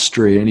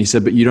mastery. And he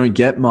said, but you don't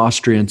get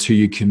mastery until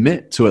you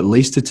commit to at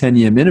least a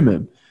 10-year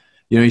minimum.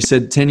 He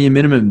said 10-year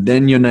minimum,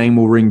 then your name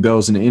will ring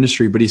bells in the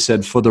industry. But he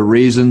said, for the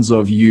reasons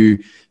of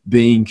you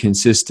being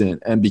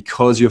consistent and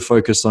because you're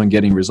focused on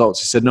getting results,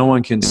 he said, no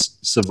one can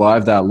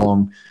survive that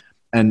long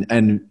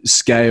and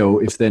scale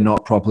if they're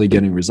not properly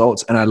getting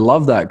results. And I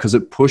love that because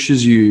it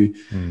pushes you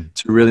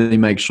to really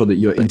make sure that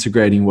you're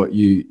integrating what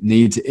you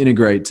need to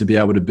integrate to be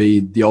able to be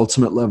the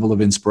ultimate level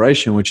of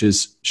inspiration, which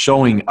is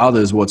showing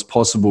others what's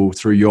possible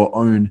through your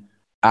own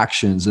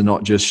actions and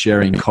not just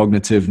sharing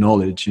cognitive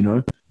knowledge,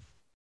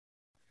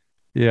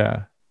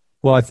 Yeah.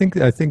 Well, I think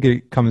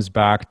it comes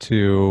back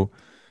to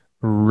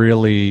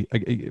really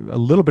a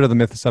little bit of the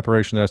myth of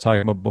separation that I was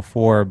talking about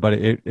before, but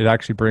it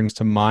actually brings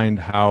to mind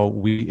how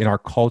we in our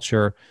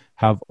culture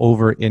have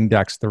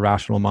over-indexed the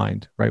rational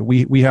mind, right?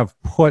 We have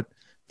put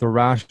the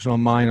rational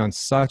mind on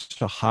such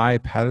a high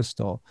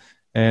pedestal.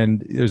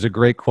 And there's a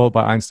great quote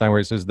by Einstein where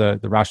he says the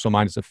rational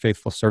mind is a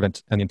faithful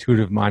servant and the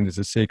intuitive mind is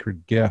a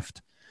sacred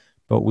gift.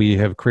 But we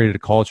have created a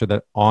culture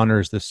that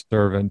honors the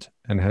servant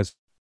and has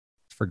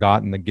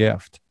forgotten the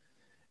gift.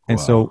 And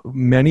so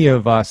many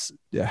of us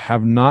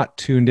have not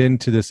tuned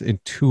into this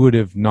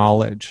intuitive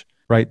knowledge,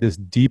 right? This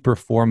deeper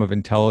form of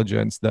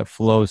intelligence that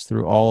flows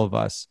through all of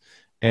us.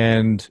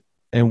 And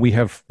we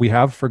have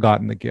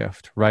forgotten the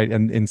gift, right?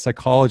 And in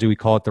psychology, we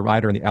call it the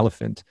rider and the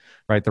elephant,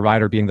 right? The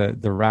rider being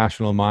the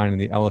rational mind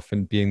and the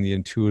elephant being the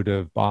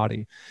intuitive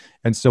body.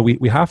 And so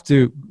we have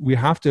to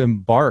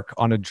embark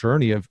on a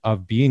journey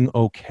of being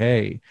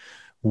okay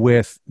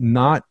with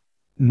not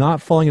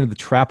falling into the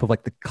trap of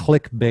like the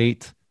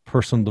clickbait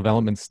personal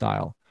development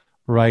style,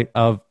 right?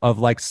 Of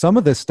like some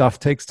of this stuff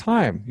takes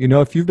time.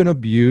 If you've been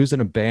abused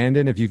and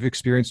abandoned, if you've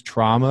experienced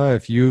trauma,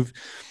 if you've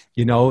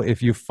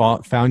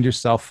found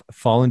yourself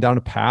falling down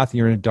a path and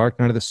you're in a dark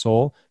night of the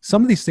soul,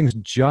 some of these things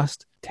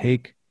just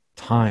take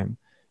time.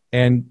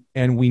 And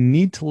we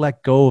need to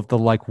let go of the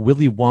like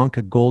Willy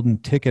Wonka golden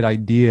ticket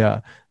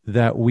idea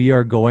that we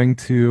are going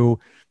to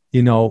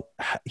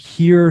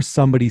hear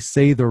somebody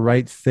say the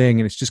right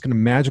thing and it's just going to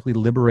magically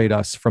liberate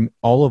us from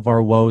all of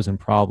our woes and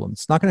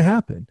problems. It's not going to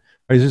happen.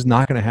 Right? It's just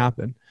not going to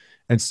happen.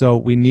 And so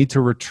we need to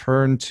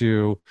return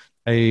to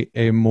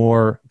a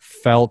more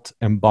felt,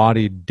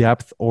 embodied,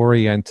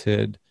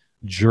 depth-oriented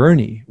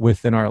journey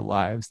within our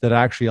lives that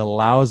actually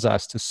allows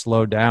us to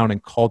slow down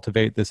and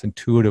cultivate this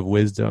intuitive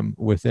wisdom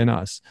within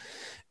us.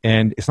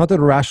 And it's not that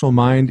a rational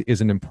mind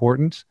isn't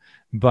important,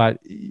 but,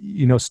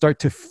 start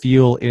to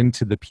feel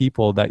into the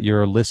people that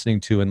you're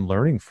listening to and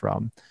learning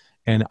from.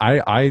 And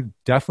I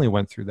definitely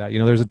went through that.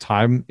 There's a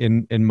time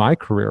in my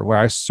career where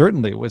I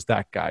certainly was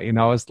that guy.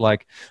 I was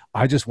like,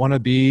 I just want to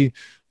be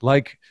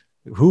like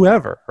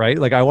whoever, right?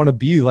 Like I want to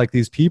be like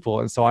these people.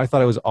 And so I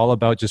thought it was all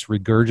about just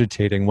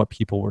regurgitating what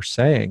people were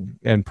saying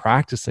and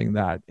practicing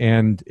that.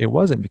 And it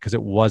wasn't, because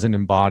it wasn't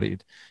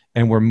embodied.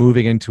 And we're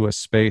moving into a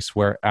space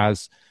where,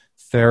 as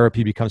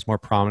therapy becomes more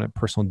prominent,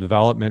 personal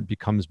development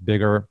becomes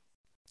bigger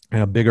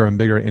and a bigger and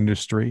bigger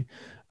industry,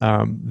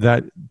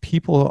 that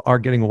people are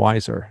getting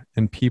wiser,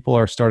 and people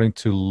are starting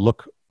to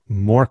look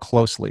more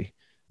closely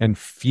and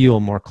feel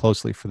more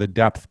closely for the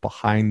depth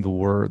behind the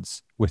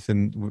words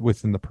within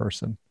the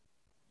person,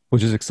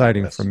 which is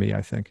exciting for me,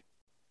 I think.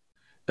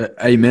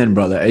 Amen,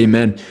 brother.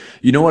 Amen.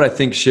 You know what I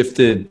think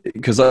shifted,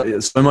 because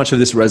so much of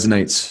this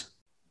resonates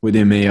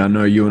within me. I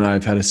know you and I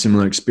have had a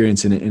similar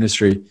experience in the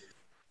industry.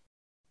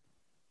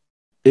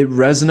 It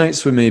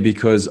resonates with me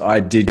because I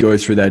did go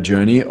through that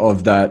journey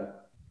of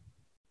that,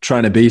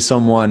 trying to be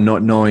someone,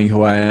 not knowing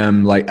who I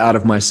am, like out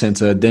of my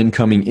center, then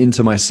coming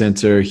into my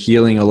center,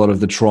 healing a lot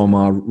of the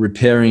trauma,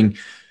 repairing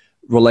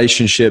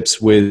relationships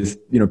with,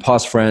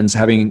 past friends,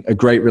 having a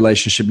great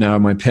relationship now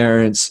with my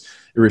parents.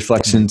 It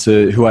reflects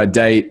into who I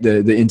date,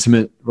 the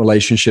intimate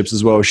relationships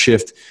as well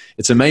shift.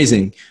 It's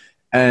amazing.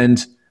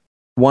 And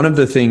one of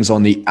the things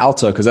on the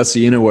outer, because that's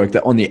the inner work,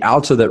 that on the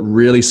outer that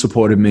really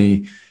supported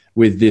me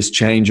with this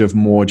change of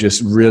more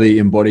just really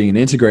embodying and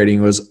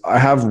integrating, was I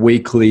have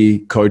weekly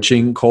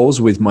coaching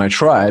calls with my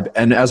tribe.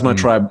 And as my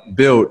tribe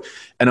built,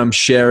 and I'm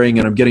sharing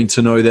and I'm getting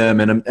to know them,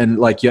 and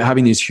like you're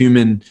having these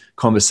human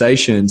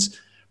conversations,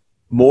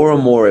 more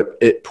and more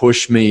it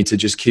pushed me to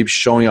just keep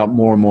showing up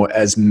more and more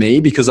as me,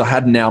 because I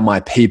had now my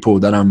people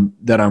that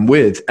I'm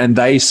with, and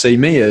they see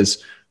me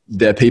as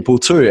their people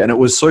too. And it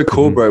was so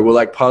cool, bro. We're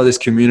like part of this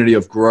community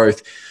of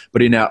growth,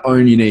 but in our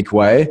own unique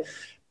way.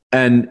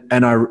 And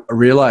I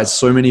realized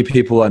so many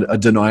people are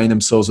denying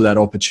themselves of that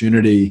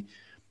opportunity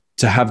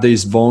to have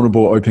these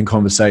vulnerable, open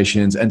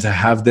conversations, and to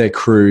have their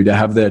crew, to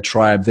have their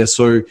tribe. They're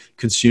so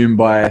consumed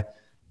by,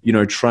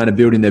 trying to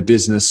build in their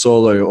business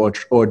solo,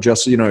 or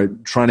just,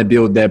 trying to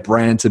build their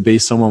brand to be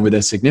someone with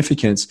their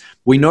significance.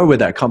 We know where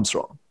that comes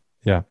from.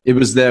 Yeah. It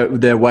was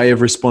their way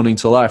of responding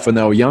to life. When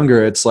they were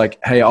younger, it's like,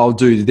 hey, I'll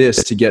do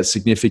this to get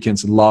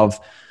significance and love,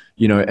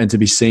 and to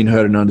be seen,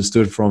 heard, and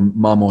understood from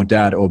mom or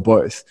dad or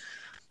both.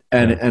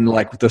 And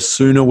like the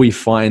sooner we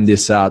find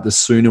this out, the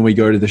sooner we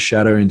go to the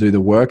shadow and do the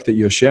work that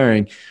you're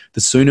sharing,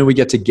 the sooner we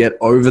get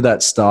over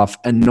that stuff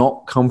and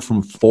not come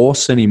from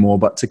force anymore,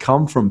 but to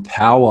come from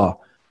power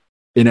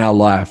in our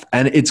life.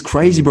 And it's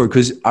crazy, bro,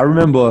 because I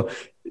remember,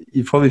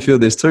 you probably feel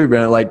this too,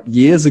 Brandon, like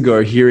years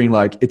ago hearing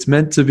like, it's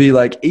meant to be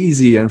like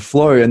easy and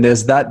flow. And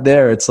there's that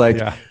there. It's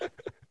like,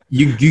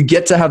 you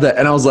get to have that.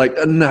 And I was like,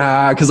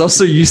 nah, because I was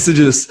so used to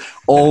just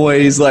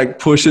always like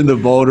pushing the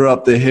boulder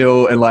up the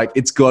hill, and like,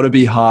 it's got to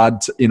be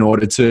hard in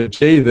order to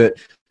achieve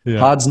it. Yeah.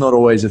 Hard's not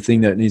always a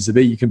thing that it needs to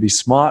be. You can be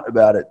smart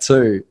about it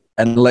too,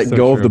 and let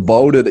go of the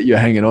boulder that you're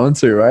hanging on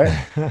to,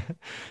 right?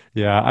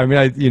 Yeah. I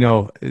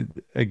mean,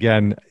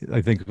 again,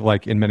 I think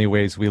like in many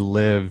ways we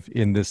live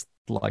in this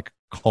like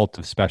cult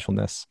of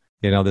specialness,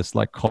 this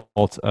like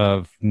cult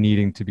of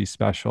needing to be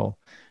special.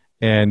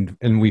 And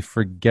we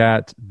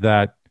forget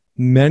that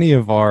many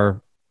of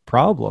our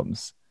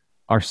problems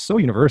are so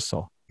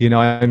universal.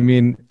 I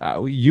mean,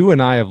 you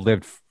and I have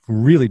lived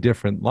really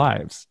different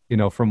lives,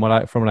 from what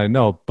I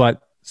know,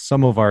 but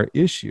some of our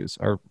issues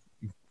are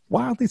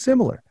wildly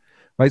similar,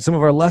 right? Some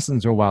of our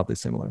lessons are wildly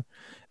similar.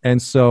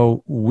 And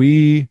so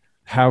we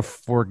have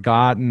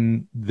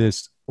forgotten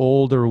this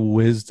older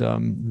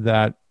wisdom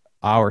that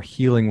our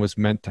healing was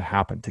meant to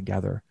happen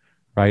together,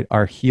 right?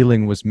 Our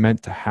healing was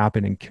meant to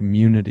happen in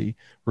community.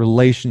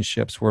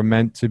 Relationships were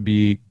meant to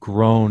be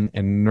grown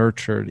and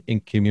nurtured in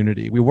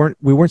community. We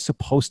weren't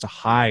supposed to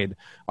hide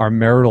our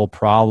marital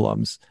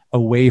problems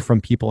away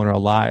from people in our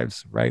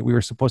lives, right? We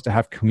were supposed to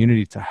have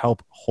community to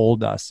help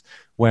hold us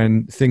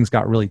when things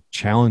got really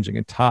challenging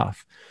and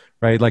tough,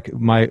 right? Like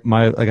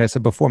like I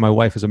said before, my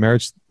wife is a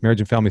marriage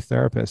and family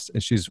therapist,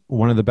 and she's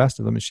one of the best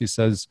of them. And she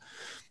says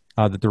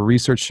that the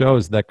research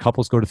shows that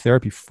couples go to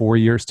therapy 4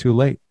 years too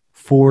late.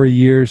 4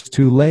 years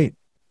too late.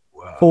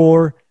 Wow.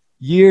 4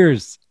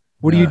 years.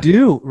 What do you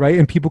do, right?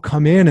 And people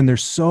come in and they're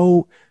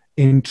so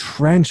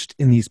entrenched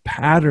in these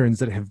patterns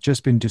that have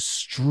just been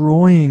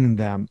destroying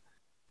them.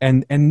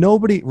 And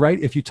nobody, right?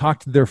 If you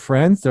talk to their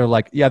friends, they're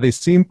like, yeah, they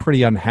seem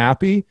pretty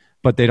unhappy,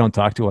 but they don't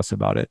talk to us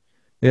about it.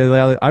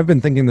 I've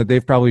been thinking that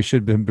they've probably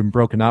should have been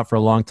broken up for a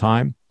long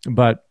time,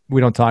 but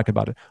we don't talk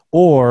about it.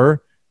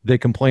 Or they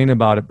complain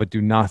about it, but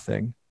do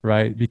nothing,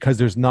 right? Because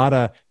there's not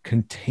a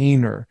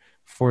container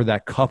for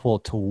that couple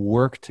to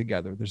work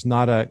together. There's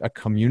not a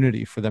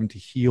community for them to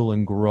heal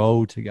and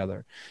grow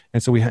together.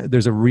 And so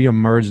there's a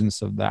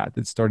reemergence of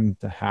that's starting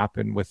to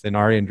happen within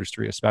our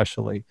industry,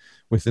 especially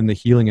within the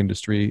healing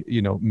industry,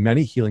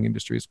 many healing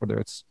industries, whether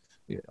it's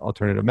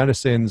alternative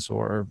medicines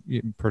or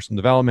personal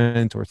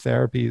development or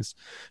therapies.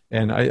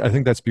 And I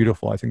think that's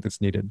beautiful. I think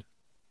that's needed.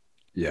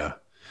 Yeah.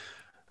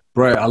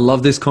 Bro, I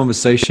love this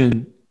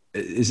conversation.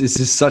 This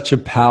is such a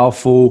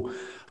powerful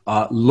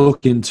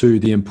look into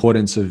the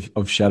importance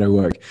of shadow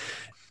work.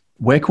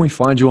 Where can we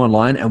find you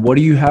online, and what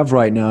do you have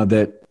right now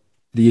that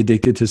the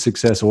Addicted to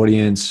Success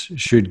audience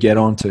should get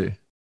onto?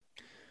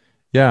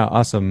 Yeah,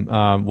 awesome.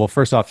 Well,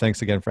 first off,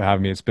 thanks again for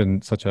having me. It's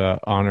been such an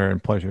honor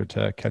and pleasure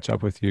to catch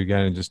up with you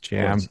again and just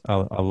jam.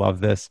 I love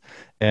this.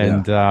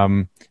 And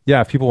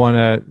if people want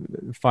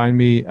to find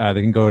me,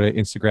 they can go to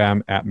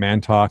Instagram at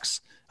mantalks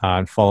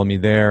and follow me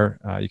there.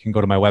 You can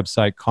go to my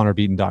website,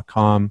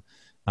 connorbeaton.com.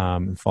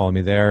 And follow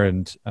me there.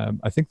 And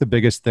I think the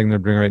biggest thing they're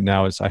doing right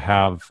now is I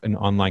have an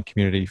online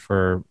community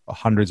for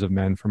hundreds of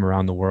men from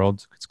around the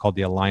world. It's called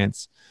the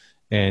Alliance.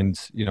 And,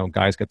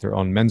 guys get their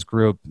own men's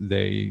group.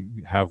 They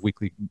have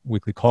weekly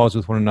calls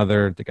with one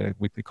another. They get a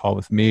weekly call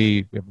with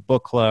me. We have a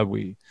book club.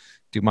 We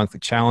do monthly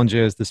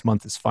challenges. This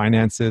month is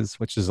finances,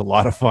 which is a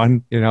lot of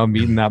fun.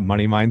 Meeting that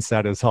money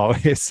mindset is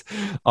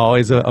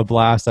always a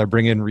blast. I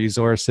bring in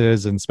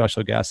resources and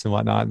special guests and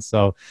whatnot. And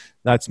so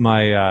that's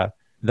my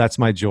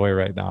joy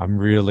right now. I'm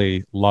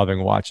really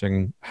loving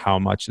watching how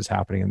much is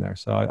happening in there.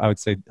 So I would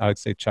say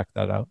check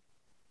that out.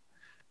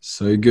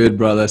 So good,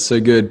 brother.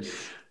 So good.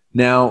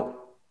 Now,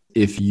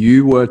 if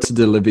you were to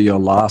deliver your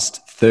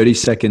last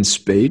 30-second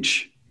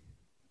speech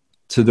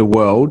to the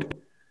world,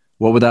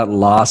 what would that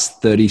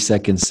last 30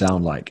 seconds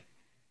sound like?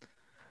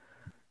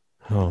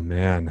 Oh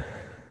man.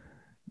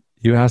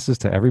 You asked this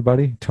to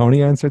everybody?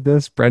 Tony answered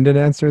this. Brendan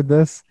answered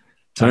this.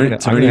 Tony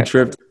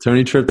tripped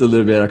a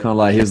little bit. I can't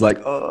lie. He was like,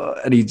 oh,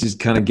 and he just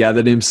kind of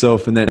gathered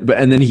himself, and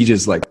then he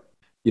just like,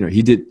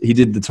 he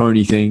did the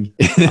Tony thing.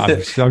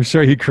 I'm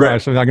sure he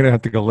crushed. I'm not going to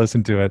have to go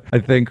listen to it. I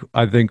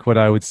think what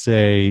I would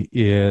say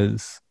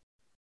is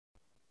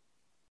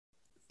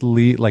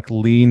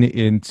lean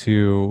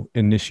into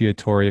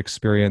initiatory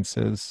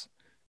experiences,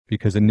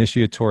 because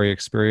initiatory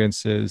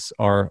experiences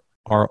are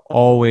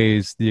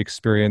always the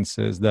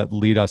experiences that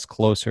lead us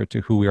closer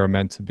to who we are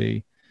meant to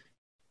be.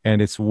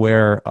 And it's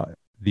where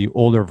the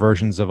older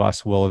versions of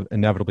us will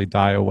inevitably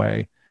die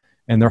away.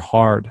 And they're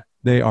hard.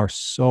 They are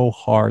so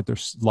hard. They're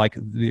like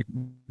the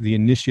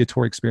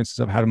initiatory experiences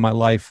I've had in my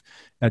life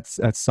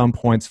at some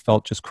points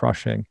felt just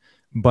crushing,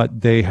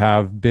 but they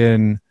have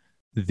been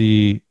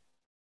the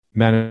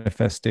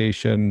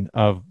manifestation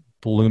of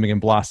blooming and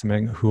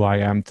blossoming who I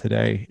am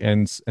today.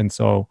 And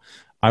so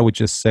I would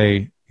just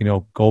say,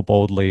 go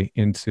boldly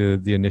into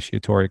the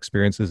initiatory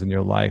experiences in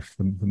your life,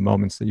 the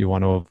moments that you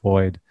want to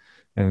avoid,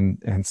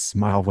 and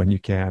smile when you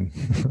can.